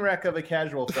train wreck of a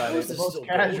casual Friday. The most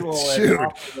casual and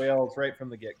off the rails right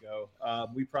from the get-go.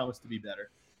 We promise to be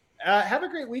better. Have a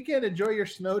great weekend. Enjoy your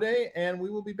snow day, and we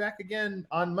will be back again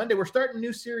on Monday. We're starting a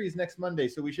new series next Monday,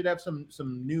 so we should have some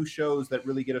new shows that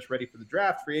really get us ready for the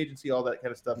draft, free agency, all that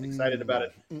kind of stuff. Excited about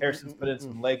it. Harrison's put in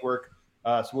some legwork,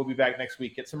 so we'll be back next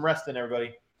week. Get some rest in,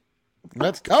 everybody.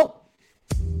 Let's go.